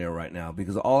this radio right now,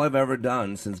 because all I've ever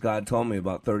done since God told me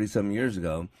about 37 years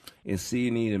ago is see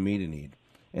a need and meet a need.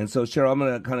 And so, Cheryl, I'm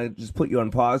going to kind of just put you on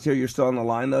pause here. You're still on the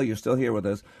line, though. You're still here with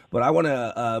us. But I want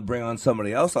to bring on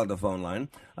somebody else on the phone line.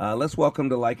 Let's welcome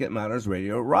to Like It Matters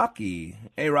Radio, Rocky.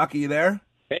 Hey, Rocky, you there?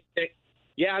 Hey.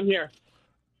 Yeah, I'm here.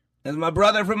 That's my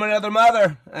brother from another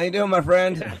mother. How you doing, my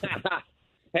friend?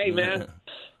 Hey, man.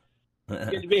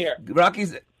 Good to be here.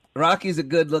 Rocky's a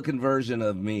good-looking version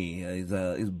of me. He's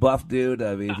a buff dude.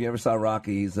 I mean, if you ever saw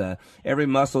Rocky, he's every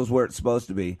muscle's where it's supposed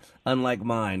to be. Unlike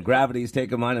mine, gravity's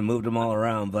taken mine and moved them all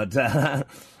around. But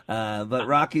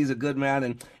Rocky's a good man,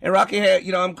 and Rocky,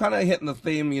 I'm kind of hitting the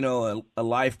theme, a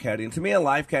life caddy. And to me, a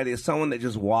life caddy is someone that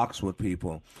just walks with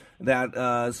people,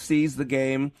 that sees the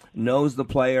game, knows the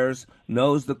players,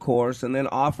 knows the course, and then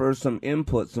offers some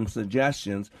input, some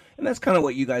suggestions. And that's kind of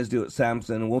what you guys do at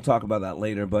Samson, and we'll talk about that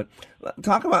later. But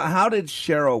talk about, how did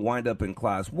Cheryl wind up in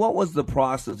class? What was the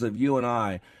process of you and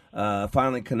I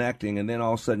finally connecting, and then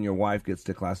all of a sudden your wife gets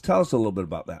to class? Tell us a little bit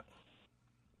about that.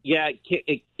 Yeah,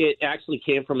 it actually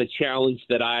came from a challenge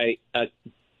that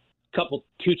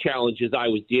two challenges I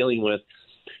was dealing with.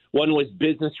 One was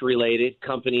business-related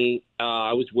company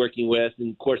I was working with,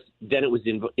 and of course, then it was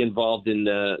involved in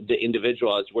the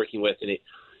individual I was working with, and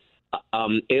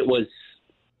it was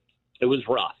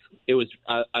rough. It was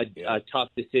a tough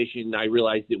decision. I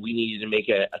realized that we needed to make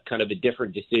a kind of a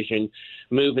different decision,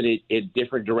 move in a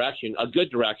different direction, a good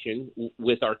direction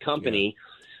with our company.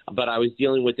 Yeah. But I was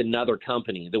dealing with another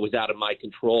company that was out of my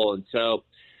control. And so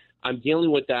I'm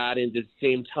dealing with that. And at the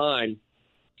same time,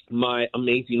 my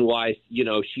amazing wife, you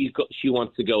know, she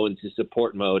wants to go into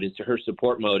support mode. And so her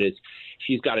support mode is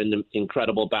she's got an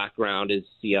incredible background as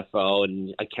CFO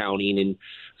and accounting and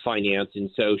finance. And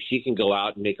so she can go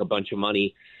out and make a bunch of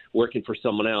money working for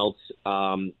someone else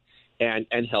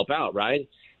and help out, right?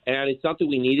 And it's not that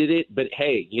we needed it, but,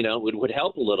 hey, you know, it would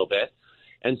help a little bit.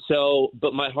 And so,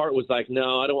 but my heart was like,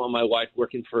 no, I don't want my wife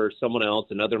working for someone else,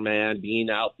 another man, being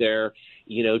out there,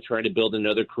 you know, trying to build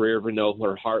another career. Even though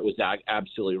her heart was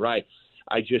absolutely right.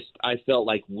 I felt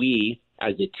like we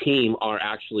as a team are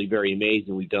actually very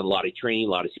amazing. We've done a lot of training, a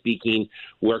lot of speaking,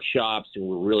 workshops, and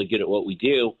we're really good at what we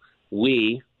do.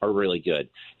 We are really good.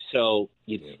 So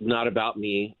it's not about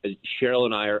me. Cheryl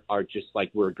and I are just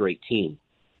like, we're a great team.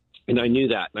 And I knew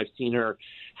that. And I've seen her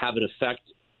have an effect,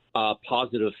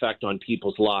 positive effect on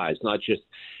people's lives, not just,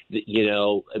 you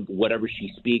know, whatever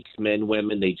she speaks, men,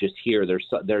 women, they just hear.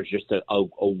 There's just a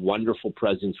wonderful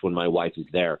presence when my wife is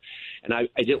there. And I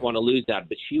didn't want to lose that.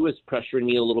 But she was pressuring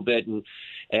me a little bit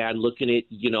and looking at,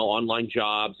 you know, online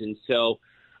jobs. And so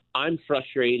I'm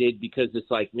frustrated because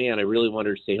it's like, man, I really want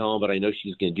her to stay home, but I know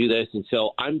she's going to do this. And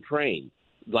so I'm praying,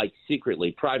 like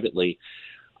secretly, privately,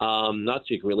 not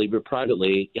secretly, but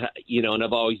privately, you know, and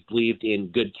I've always believed in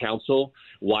good counsel,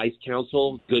 wise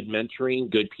counsel, good mentoring,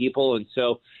 good people. And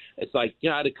so it's like, you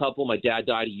know, I had a couple. My dad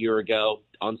died a year ago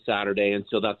on Saturday, and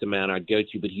so that's a man I'd go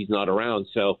to, but he's not around.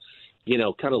 So, you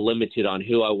know, kind of limited on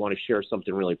who I want to share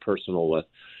something really personal with.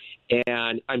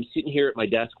 And I'm sitting here at my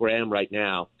desk where I am right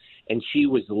now, and she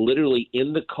was literally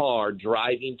in the car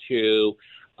driving to,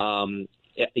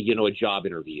 you know, a job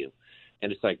interview.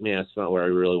 And it's like, man, that's not where I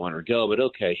really want her to go, but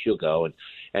okay, she'll go.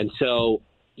 And so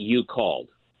you called.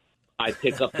 I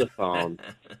pick up the phone,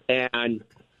 and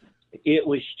it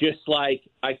was just like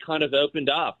I kind of opened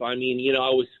up. I mean, you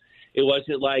know, it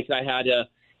wasn't like I had to,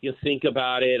 you know, think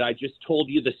about it. I just told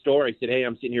you the story. I said, hey,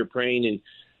 I'm sitting here praying, and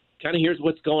kind of here's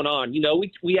what's going on. You know,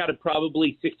 we had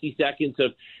probably 60 seconds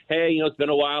of, hey, you know, it's been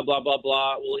a while, blah, blah,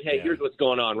 blah. Well, hey, here's what's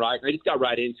going on, right? I just got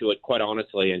right into it, quite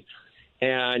honestly.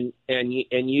 And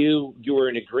you were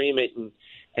in agreement,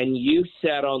 and you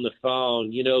said on the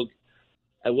phone, you know,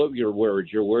 what were your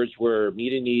words? Your words were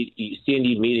meet a need, you see a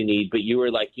need, meet a need. But you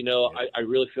were like, you know, I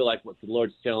really feel like what the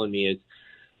Lord's telling me is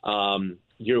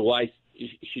your wife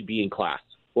should be in class.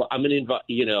 Well, I'm going to invite,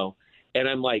 you know, and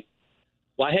I'm like,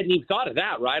 well, I hadn't even thought of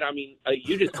that, right? I mean,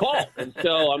 you just called. And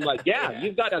so I'm like, yeah,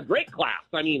 you've got a great class.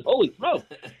 I mean, holy smokes.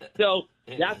 So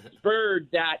that spurred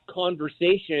that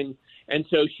conversation. And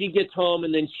so she gets home,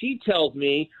 and then she tells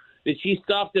me that she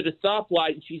stopped at a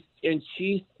stoplight, and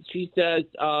she says,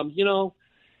 you know,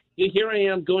 here I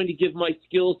am going to give my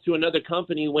skills to another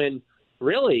company when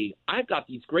really I've got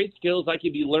these great skills I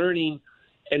could be learning,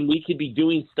 and we could be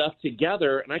doing stuff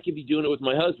together, and I could be doing it with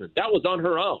my husband. That was on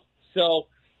her own. So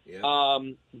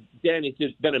then it's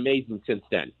just been amazing since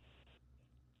then.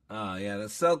 Oh, yeah,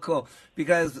 that's so cool.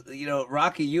 Because, you know,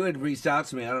 Rocky, you had reached out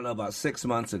to me, I don't know, about 6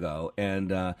 months ago,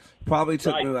 and probably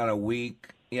took me about a week.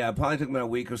 Yeah, it probably took me a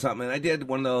week or something. And I did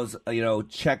one of those, you know,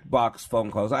 checkbox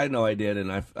phone calls. I know I did,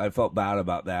 and I felt bad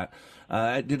about that.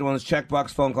 I did one of those checkbox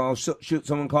phone calls. Shoot,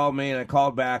 someone called me, and I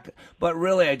called back. But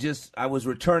really, I was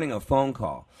returning a phone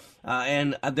call.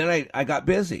 And then I got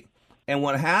busy. And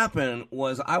what happened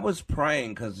was I was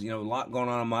praying because, you know, a lot going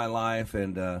on in my life,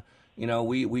 and you know,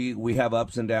 we have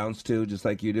ups and downs too, just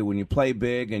like you do. When you play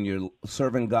big and you're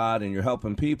serving God and you're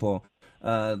helping people,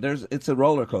 it's a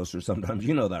roller coaster sometimes.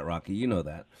 You know that, Rocky. You know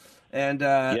that. And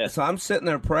so I'm sitting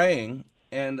there praying,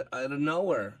 and out of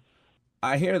nowhere,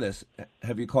 I hear this.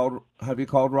 Have you called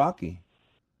Rocky?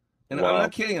 And I'm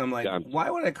not kidding. I'm like, why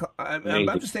would I call?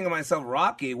 I'm just thinking to myself,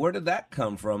 Rocky, where did that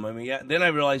come from? I mean, then I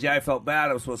realized, I felt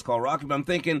bad. I was supposed to call Rocky, but I'm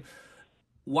thinking,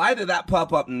 why did that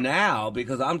pop up now?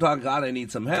 Because I'm talking, God, I need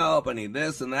some help. I need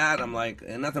this and that. I'm like,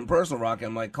 and nothing personal, Rocky.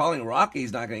 I'm like, calling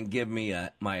Rocky's not going to give me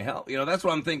my help. You know, that's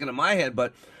what I'm thinking in my head.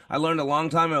 But I learned a long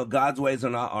time ago, God's ways are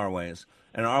not our ways,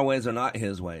 and our ways are not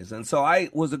His ways. And so I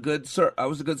was a good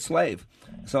slave.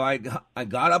 So I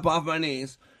got up off my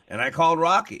knees and I called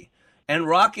Rocky. And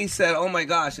Rocky said, oh, my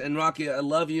gosh. And Rocky, I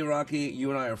love you, Rocky. You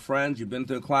and I are friends. You've been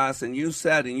through class. And you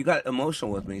said, and you got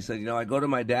emotional with me. You said, you know, I go to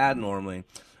my dad normally,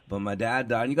 but my dad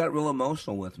died. And you got real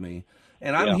emotional with me.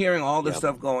 And I'm hearing all this Yeah.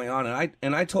 stuff going on,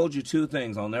 and I told you two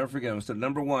things. I'll never forget them. I said,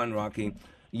 number one, Rocky,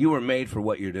 you were made for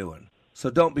what you're doing, so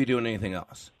don't be doing anything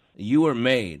else. You were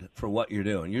made for what you're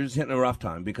doing. You're just hitting a rough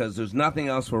time because there's nothing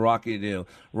else for Rocky to do.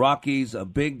 Rocky's a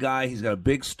big guy. He's got a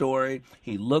big story.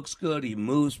 He looks good. He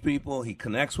moves people. He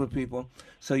connects with people.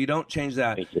 So you don't change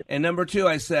that. And number two,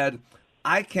 I said,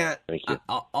 I can't,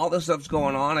 all this stuff's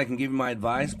going on. I can give you my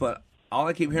advice, but all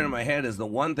I keep hearing in my head is the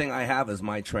one thing I have is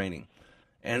my training.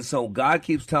 And so God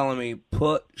keeps telling me,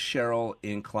 put Cheryl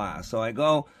in class. So I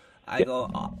go,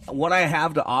 what I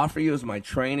have to offer you is my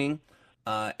training.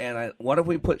 What if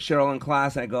we put Cheryl in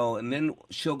class? I go, and then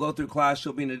she'll go through class.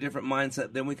 She'll be in a different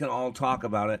mindset. Then we can all talk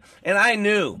about it. And I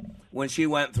knew when she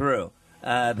went through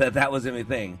that was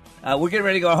anything. We're getting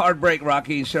ready to go hard break,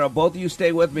 Rocky and Cheryl. Both of you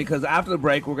stay with me because after the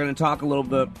break, we're going to talk a little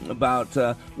bit about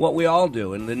what we all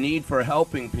do and the need for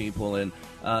helping people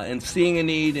and seeing a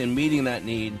need and meeting that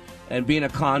need and being a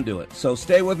conduit. So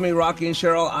stay with me, Rocky and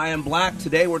Cheryl. I am Black.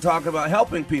 Today we're talking about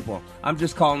helping people. I'm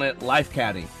just calling it life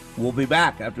caddy. We'll be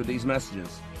back after these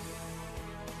messages.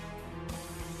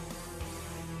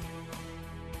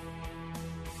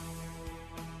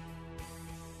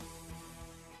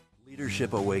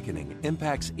 Leadership Awakening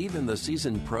impacts even the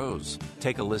seasoned pros.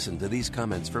 Take a listen to these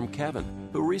comments from Kevin,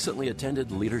 who recently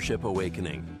attended Leadership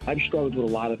Awakening. I've struggled with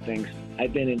a lot of things.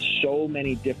 I've been in so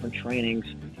many different trainings,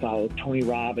 followed Tony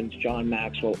Robbins, John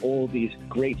Maxwell, all these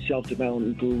great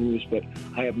self-development gurus, but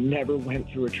I have never went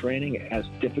through a training as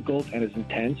difficult and as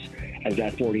intense as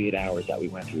that 48 hours that we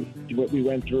went through. What we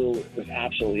went through was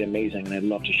absolutely amazing, and I'd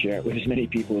love to share it with as many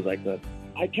people as I could.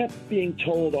 I kept being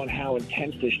told on how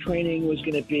intense this training was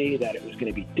going to be, that it was going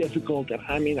to be difficult. And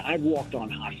I mean, I've walked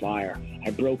on hot fire.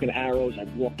 I've broken arrows.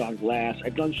 I've walked on glass.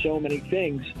 I've done so many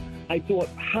things. I thought,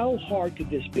 how hard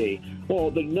could this be? Well,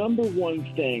 the number one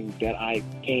thing that I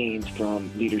gained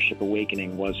from Leadership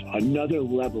Awakening was another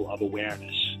level of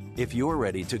awareness. If you're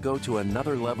ready to go to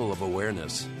another level of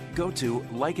awareness, go to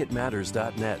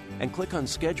likeitmatters.net and click on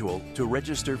schedule to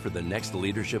register for the next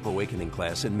Leadership Awakening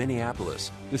class in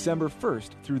Minneapolis, December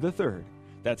 1st through the 3rd.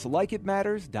 That's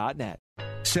likeitmatters.net.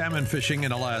 Salmon fishing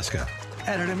in Alaska,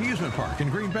 at an amusement park in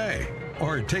Green Bay,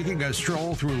 or taking a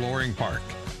stroll through Loring Park.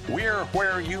 We're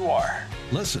where you are.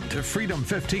 Listen to Freedom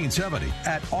 1570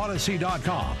 at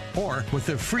Odyssey.com or with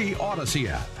the free Odyssey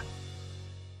app.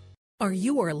 Are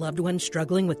you or a loved one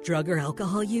struggling with drug or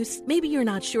alcohol use? Maybe you're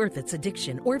not sure if it's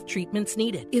addiction or if treatment's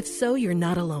needed. If so, you're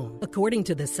not alone. According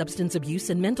to the Substance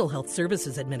Abuse and Mental Health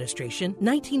Services Administration,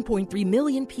 19.3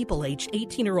 million people aged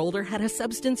 18 or older had a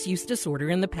substance use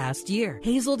disorder in the past year.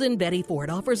 Hazelden Betty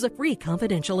Ford offers a free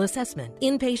confidential assessment.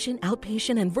 Inpatient,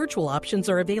 outpatient, and virtual options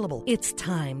are available. It's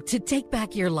time to take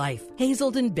back your life.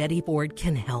 Hazelden Betty Ford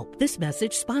can help. This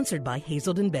message sponsored by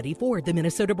Hazelden Betty Ford, the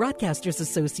Minnesota Broadcasters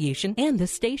Association, and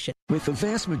this station. With the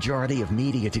vast majority of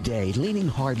media today leaning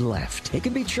hard left, it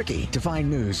can be tricky to find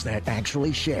news that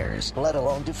actually shares, let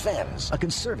alone defends, a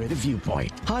conservative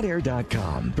viewpoint.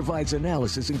 HotAir.com provides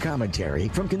analysis and commentary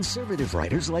from conservative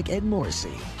writers like Ed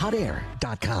Morrissey.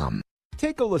 HotAir.com.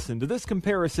 Take a listen to this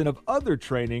comparison of other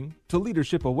training to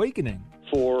Leadership Awakening.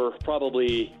 For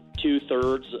probably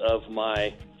 2/3 of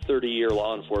my 30-year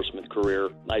law enforcement career,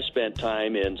 I spent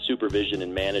time in supervision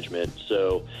and management,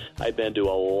 so I've been to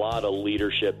a lot of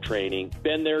leadership training.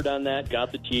 Been there, done that,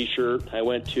 got the T-shirt. I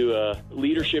went to a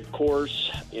leadership course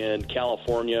in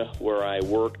California where I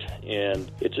worked,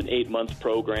 and it's an 8-month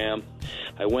program.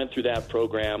 I went through that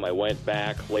program. I went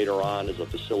back later on as a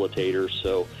facilitator,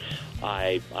 so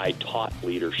I taught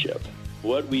leadership.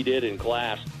 What we did in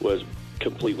class was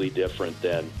completely different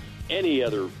than any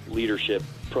other leadership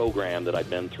program that I've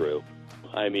been through.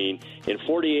 I mean, in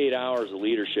 48 hours of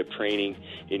leadership training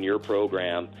in your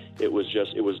program, it was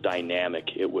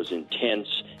dynamic. It was intense.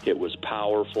 It was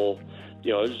powerful.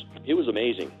 You know, it was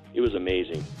amazing. It was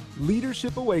amazing.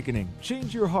 Leadership Awakening.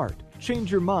 Change your heart. Change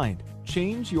your mind.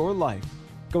 Change your life.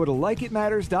 Go to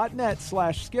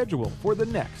likeitmatters.net/schedule for the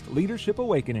next Leadership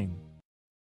Awakening.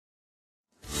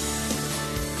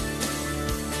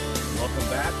 Welcome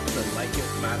back to Like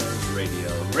It Matters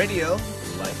Radio,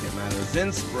 Like It Matters,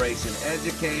 inspiration,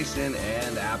 education,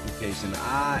 and application.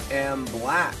 I am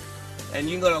Black. And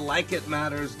you can go to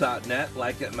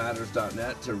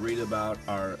likeitmatters.net to read about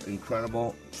our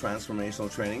incredible transformational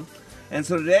training. And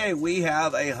so today we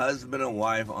have a husband and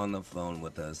wife on the phone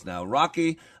with us. Now,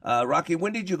 Rocky,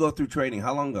 when did you go through training?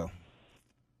 How long ago?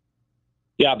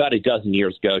 Yeah, about a dozen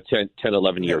years ago, 10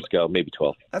 11 years ago, maybe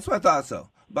 12. That's what I thought so.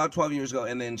 About 12 years ago,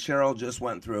 and then Cheryl just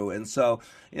went through. And so,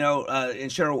 and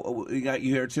Cheryl, we got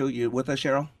you here too. You with us,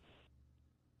 Cheryl?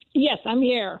 Yes, I'm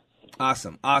here.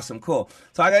 Awesome, cool.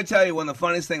 So I got to tell you, one of the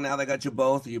funniest thing now that I got you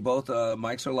both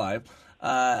mics are live.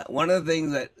 One of the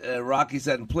things that Rocky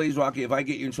said, and please, Rocky, if I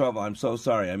get you in trouble, I'm so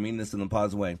sorry. I mean this in a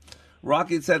positive way.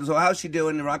 Rocky said, so how's she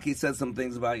doing? And Rocky said some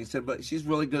things about it. He said, but she's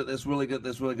really good at this, really good at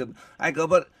this, really good. I go,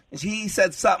 but he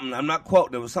said something. I'm not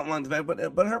quoting. It was something like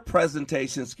that. But her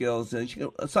presentation skills,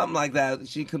 something like that,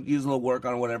 she could use a little work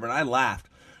on or whatever. And I laughed.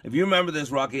 If you remember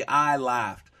this, Rocky, I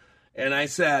laughed. And I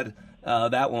said,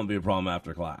 that won't be a problem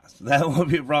after class. That won't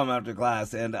be a problem after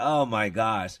class. And, oh, my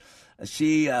gosh.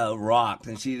 She rocked,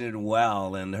 and she did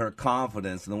well. And her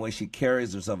confidence and the way she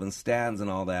carries herself and stands and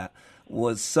all that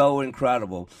was so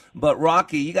incredible. But,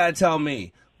 Rocky, you got to tell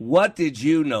me, what did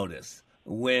you notice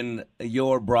when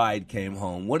your bride came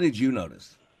home? What did you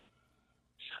notice?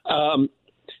 Well,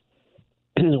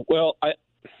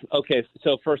 okay,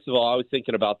 so first of all, I was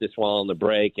thinking about this while on the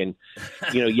break, and,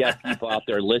 you have people out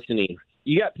there listening.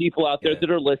 You got people out there that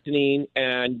are listening,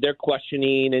 and they're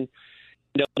questioning, and,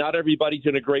 not everybody's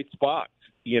in a great spot,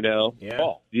 Yeah.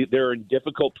 They're in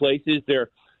difficult places.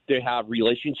 They have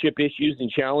relationship issues and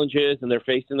challenges, and they're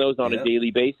facing those on a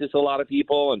daily basis, a lot of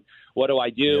people, and what do I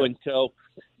do? Yeah. And so,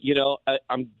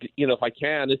 I'm if I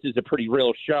can, this is a pretty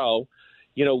real show.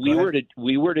 We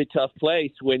were at a tough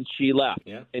place when she left.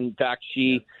 Yeah. In fact,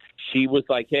 she was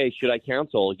like, "Hey, should I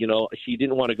cancel?" She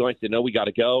didn't want to go. I said, "No, we got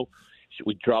to go."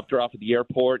 We dropped her off at the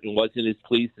airport and wasn't as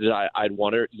pleased as I'd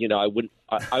want her. I wouldn't.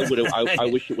 I would have. I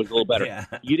wish it was a little better. Yeah.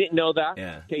 You didn't know that.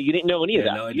 Yeah. Okay, you didn't know any of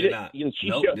that. No, I did not.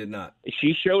 Did not.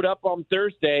 She showed up on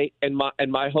Thursday, and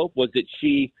my hope was that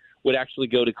she would actually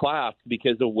go to class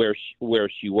because of where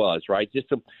she was. Right, just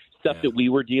some stuff that we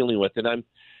were dealing with, and I'm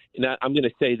going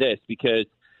to say this because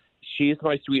she is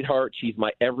my sweetheart. She's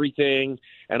my everything.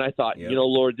 And I thought,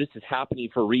 Lord, this is happening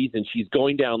for a reason. She's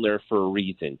going down there for a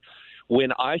reason.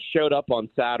 When I showed up on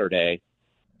Saturday,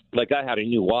 like I had a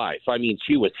new wife. I mean,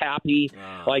 she was happy.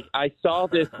 Like I saw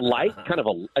this light,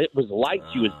 it was light.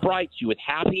 She was bright. She was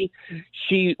happy.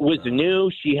 She was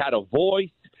new. She had a voice,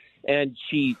 and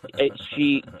she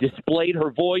displayed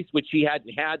her voice, which she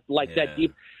hadn't had that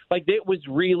deep. Like it was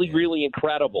really, really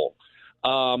incredible.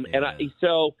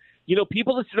 So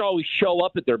people that should always show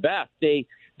up at their best.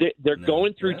 They're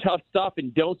going through tough stuff,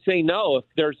 and don't say no.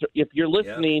 If you're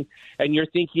listening and you're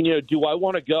thinking, do I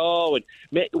want to go? And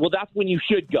that's when you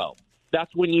should go.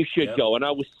 That's when you should go. And I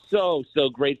was so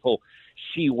grateful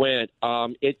she went.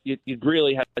 It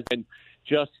really has been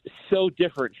just so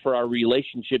different for our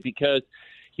relationship because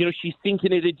she's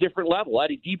thinking at a different level, at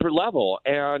a deeper level,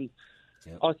 and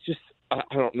it's just. I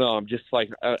don't know. I'm just like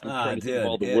I'm trying to think of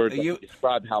all the words to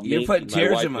describe how you're putting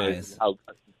tears in my eyes.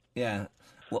 Yeah.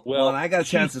 Well, and I got a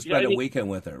chance to spend a weekend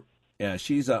with her. Yeah,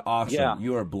 she's awesome. Yeah.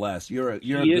 You are blessed. You're a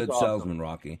good salesman,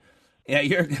 Rocky.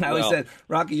 Yeah, I always said,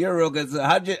 Rocky, you're a real good.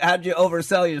 How'd you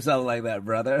oversell yourself like that,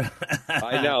 brother?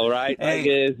 I know, right?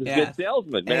 Hey, a good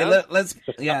salesman, man. Hey, let's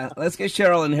get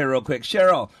Cheryl in here real quick.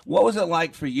 Cheryl, what was it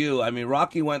like for you? I mean,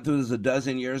 Rocky went through this a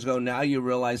dozen years ago. Now you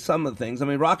realize some of the things. I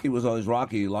mean, Rocky was always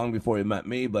Rocky long before he met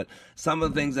me, but some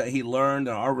of the things that he learned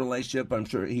in our relationship, I'm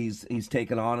sure he's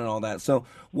taken on and all that. So,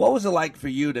 what was it like for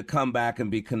you to come back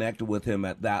and be connected with him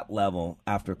at that level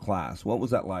after class? What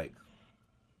was that like?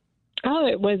 Oh,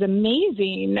 it was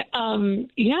amazing. I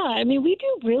mean, we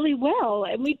do really well,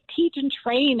 and we teach and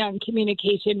train on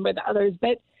communication with others.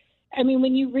 But, I mean,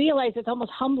 when you realize it's almost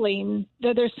humbling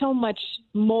that there's so much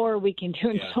more we can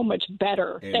do and so much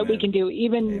better that we can do,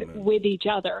 even with each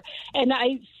other. And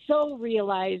I so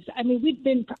realized, I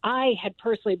mean, I had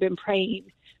personally been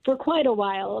praying for quite a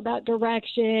while about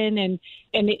direction and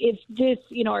if this,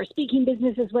 our speaking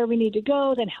business is where we need to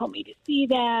go, then help me to see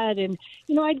that. And,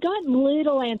 I'd gotten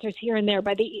little answers here and there.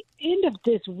 By the end of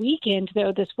this weekend,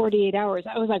 though, this 48 hours,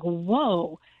 I was like,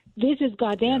 whoa, this is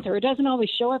God's answer. It doesn't always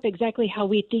show up exactly how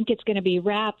we think it's going to be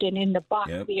wrapped and in the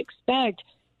box we expect.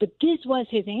 But this was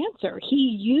his answer.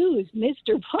 He used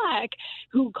Mr. Black,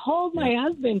 who called my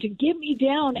husband to get me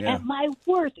down at my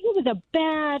worst. It was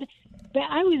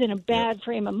I was in a bad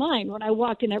frame of mind when I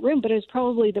walked in that room, but it was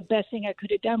probably the best thing I could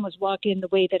have done was walk in the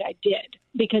way that I did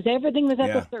because everything was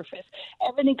at the surface.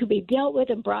 Everything could be dealt with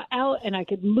and brought out, and I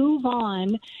could move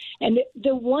on. And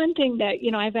the one thing that,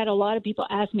 I've had a lot of people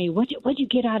ask me, what'd you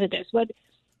get out of this?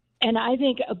 And I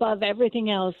think above everything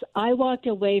else, I walked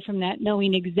away from that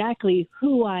knowing exactly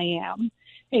who I am,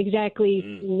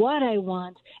 exactly what I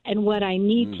want and what I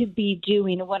need to be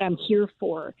doing and what I'm here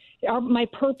for, my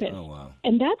purpose. Oh, wow.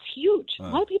 And that's huge. Wow. A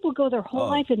lot of people go their whole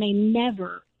life and they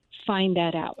never find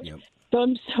that out. Yep. So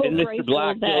I'm so grateful Mr.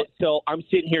 Black, that... So I'm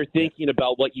sitting here thinking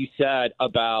about what you said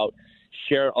about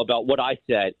Cheryl, about what I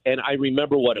said, and I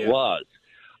remember what it was.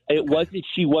 It wasn't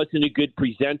she wasn't a good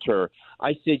presenter.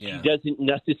 I said she doesn't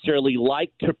necessarily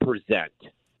like to present.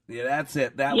 Yeah, that's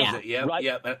it. That was it. Yep, right?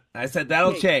 yep. I said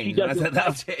that'll change. I said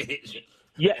that'll change.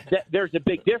 Yeah, there's a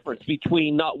big difference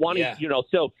between not wanting,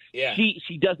 So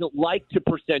she doesn't like to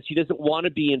present. She doesn't want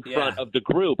to be in front of the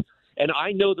group. And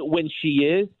I know that when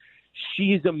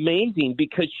she's amazing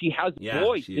because she has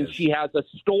voice and she has a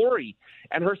story,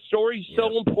 and her story is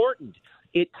so important.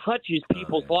 It touches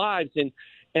people's lives,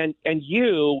 and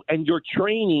you and your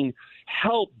training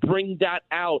help bring that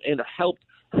out and help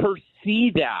her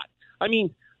see that. I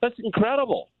mean, that's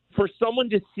incredible. For someone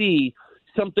to see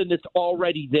something that's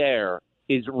already there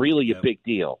is really a big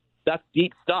deal. That's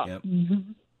deep stuff.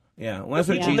 Yeah, well, that's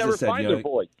what People Jesus never said. find their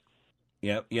voice.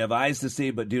 Yep, you have eyes to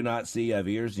see but do not see. You have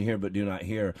ears to hear but do not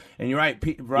hear. And you're right,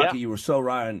 Rocky. You were so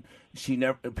right. And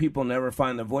people never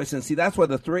find their voice. And see, that's why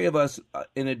the three of us,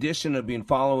 in addition to being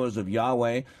followers of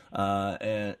Yahweh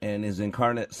and His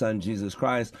incarnate Son Jesus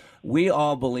Christ, we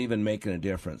all believe in making a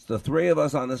difference. The three of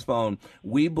us on this phone,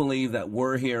 we believe that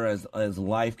we're here as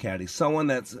life caddies, someone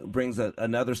that brings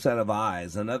another set of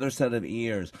eyes, another set of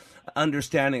ears,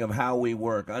 understanding of how we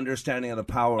work, understanding of the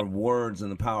power of words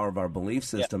and the power of our belief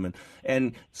system.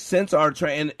 And since our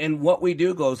and what we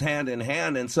do goes hand in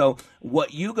hand. And so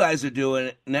what you guys are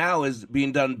doing now is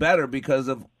being done better because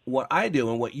of what I do,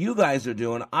 and what you guys are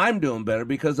doing, I'm doing better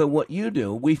because of what you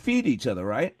do. We feed each other,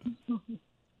 right?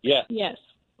 Yeah. Yes.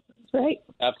 That's right.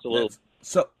 Absolutely.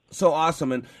 So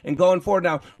awesome. And going forward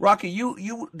now, Rocky,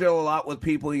 you deal a lot with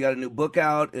people. You got a new book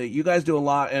out. You guys do a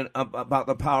lot about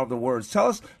the power of the words. Tell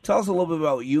us a little bit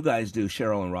about what you guys do,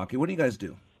 Cheryl and Rocky. What do you guys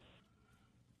do?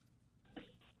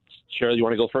 Cheryl, you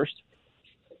want to go first?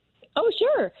 Oh,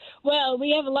 sure. Well,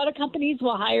 we have a lot of companies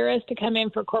will hire us to come in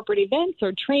for corporate events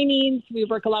or trainings. We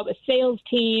work a lot with sales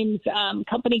teams,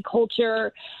 company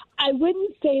culture. I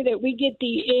wouldn't say that we get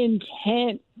the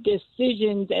intense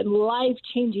decisions and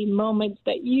life-changing moments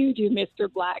that you do, Mr.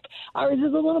 Black. Ours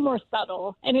is a little more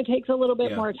subtle, and it takes a little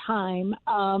bit more time,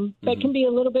 but can be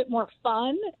a little bit more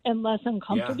fun and less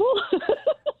uncomfortable. Yeah.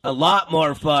 A lot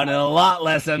more fun and a lot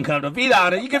less uncomfortable. Be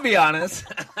honest. You can be honest.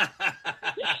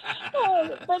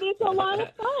 But it's a lot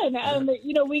of fun.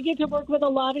 We get to work with a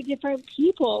lot of different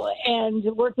people and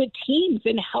work with teams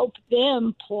and help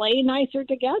them play nicer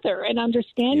together and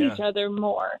understand each other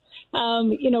more.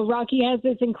 Rocky has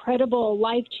this incredible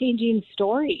life-changing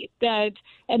story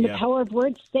and the power of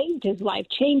words saved his life,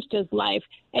 changed his life,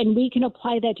 and we can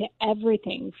apply that to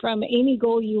everything from any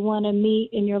goal you want to meet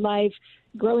in your life,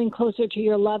 growing closer to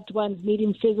your loved ones,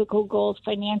 meeting physical goals,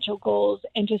 financial goals,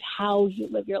 and just how you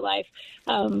live your life.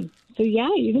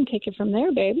 You can take it from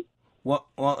there, babe. Well,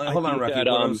 hold on,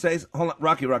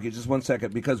 Rocky. Rocky, just 1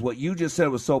 second, because what you just said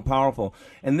was so powerful,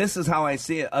 and this is how I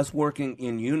see it, us working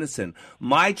in unison.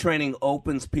 My training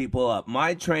opens people up.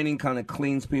 My training kind of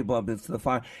cleans people up into the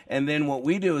fire, and then what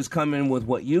we do is come in with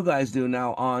what you guys do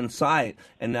now on site,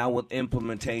 and now with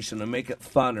implementation, and make it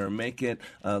funner, make it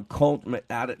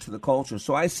add it to the culture.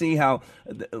 So I see how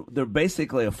they're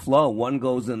basically a flow. One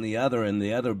goes in the other, and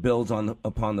the other builds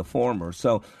upon the former.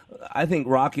 So I think,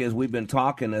 Rocky, as we've been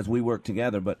talking, as we work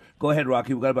together, but go ahead,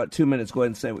 Rocky. We've got about 2 minutes. Go ahead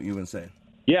and say what you've been saying.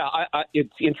 Yeah,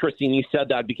 it's interesting you said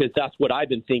that because that's what I've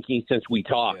been thinking since we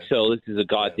talked. So this is a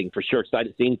God thing for sure, because I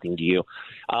didn't say anything to you.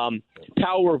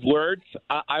 Power of words,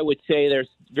 I would say there's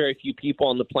very few people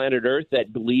on the planet Earth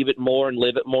that believe it more and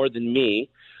live it more than me.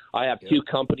 I have two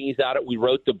companies at it. We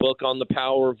wrote the book on the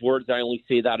power of words. I only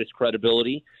say that as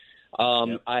credibility.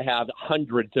 I have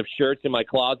hundreds of shirts in my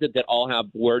closet that all have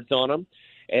words on them.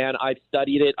 And I've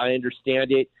studied it. I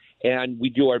understand it. And we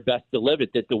do our best to live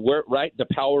it. That the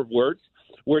power of words.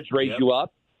 Words raise you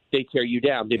up. They tear you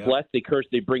down. They bless, they curse,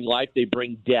 they bring life, they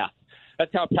bring death.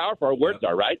 That's how powerful our words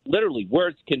are, right? Literally,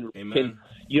 words can bring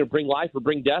life or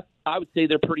bring death. I would say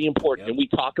they're pretty important. And we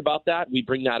talk about that. We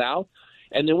bring that out.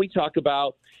 And then we talk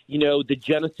about, the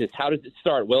genesis. How does it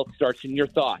start? Well, it starts in your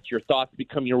thoughts. Your thoughts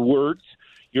become your words.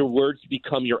 Your words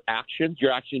become your actions.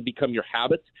 Your actions become your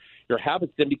habits. Your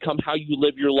habits then become how you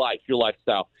live your life, your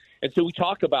lifestyle. And so we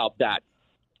talk about that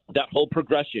whole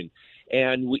progression.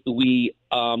 And we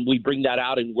bring that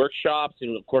out in workshops.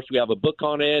 And, of course, we have a book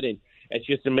on it. And it's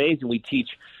just amazing. We teach,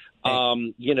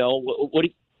 we're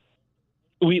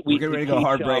getting ready to go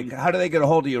hard break. How do they get a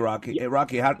hold of you, Rocky? Hey,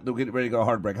 Rocky, they're getting ready to go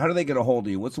hard break. How do they get a hold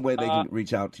of you? What's the way they can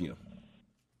reach out to you?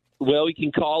 Well, you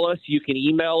can call us. You can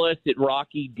email us at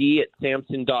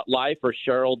rockyd@samson.life or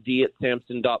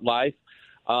cheryld@samson.life.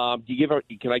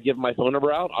 Can I give my phone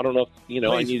number out? I don't know if, please,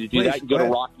 I need to do that. You can go to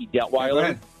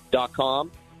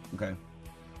rockydetweiler.com. Okay.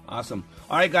 Awesome.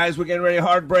 All right, guys, we're getting ready to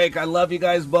hard break. I love you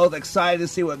guys both. Excited to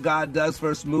see what God does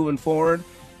for us moving forward.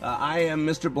 I am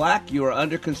Mr. Black. You are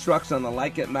under construction on the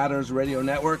Like It Matters radio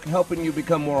network, helping you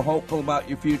become more hopeful about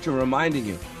your future, reminding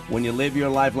you, when you live your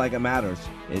life like it matters,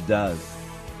 it does.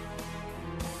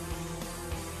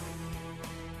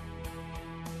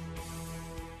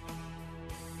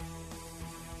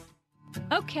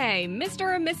 Okay,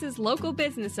 Mr. or Mrs. Local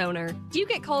Business Owner, do you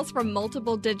get calls from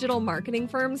multiple digital marketing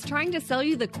firms trying to sell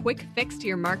you the quick fix to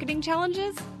your marketing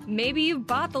challenges? Maybe you've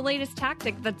bought the latest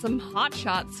tactic that some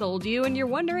hotshot sold you and you're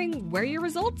wondering where your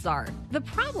results are. The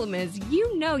problem is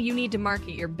you know you need to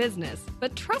market your business,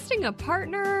 but trusting a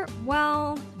partner,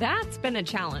 well, that's been a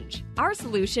challenge. Our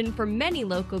solution for many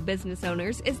local business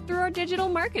owners is through our digital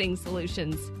marketing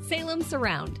solutions, Salem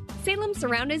Surround. Salem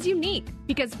Surround is unique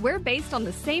because we're based on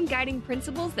the same guiding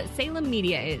principles that Salem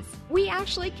Media is. We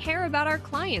actually care about our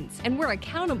clients and we're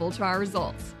accountable to our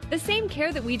results. The same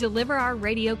care that we deliver our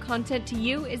radio content to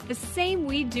you is the same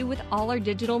we do with all our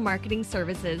digital marketing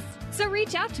services. So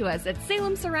reach out to us at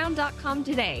salemsurround.com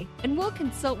today and we'll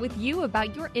consult with you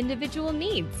about your individual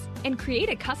needs and create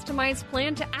a customized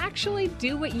plan to actually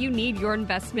do what you need your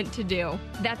investment to do.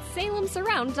 That's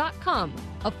salemsurround.com,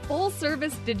 a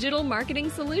full-service digital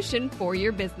marketing solution for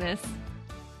your business.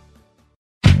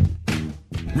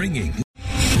 Ringing.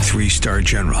 3-star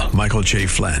General Michael J.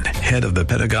 Flynn, head of the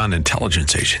Pentagon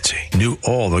Intelligence Agency, knew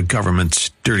all the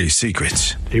government's dirty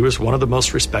secrets. He was one of the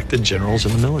most respected generals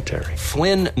in the military.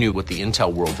 Flynn knew what the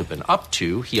intel world had been up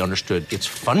to. He understood its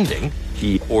funding.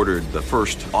 He ordered the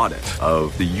first audit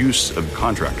of the use of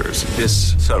contractors.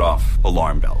 This set off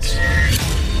alarm bells.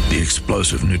 The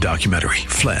explosive new documentary,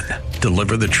 Flynn,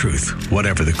 Deliver the Truth,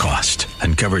 Whatever the Cost,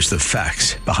 uncovers the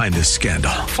facts behind this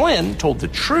scandal. Flynn told the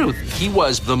truth. He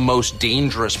was the most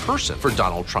dangerous person for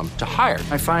Donald Trump to hire.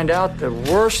 I find out the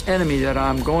worst enemy that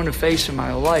I'm going to face in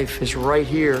my life is right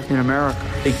here in America.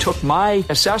 They took my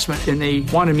assessment and they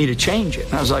wanted me to change it.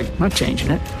 And I was like, I'm not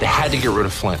changing it. They had to get rid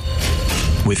of Flynn.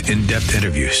 With in-depth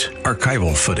interviews,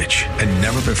 archival footage, and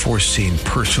never-before-seen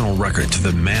personal records of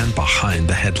the man behind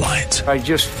the headlines. I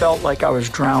just felt like I was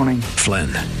drowning. Flynn,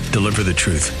 Deliver the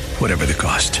Truth, Whatever the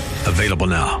Cost. Available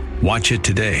now. Watch it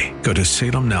today. Go to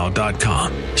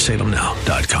salemnow.com.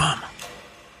 salemnow.com.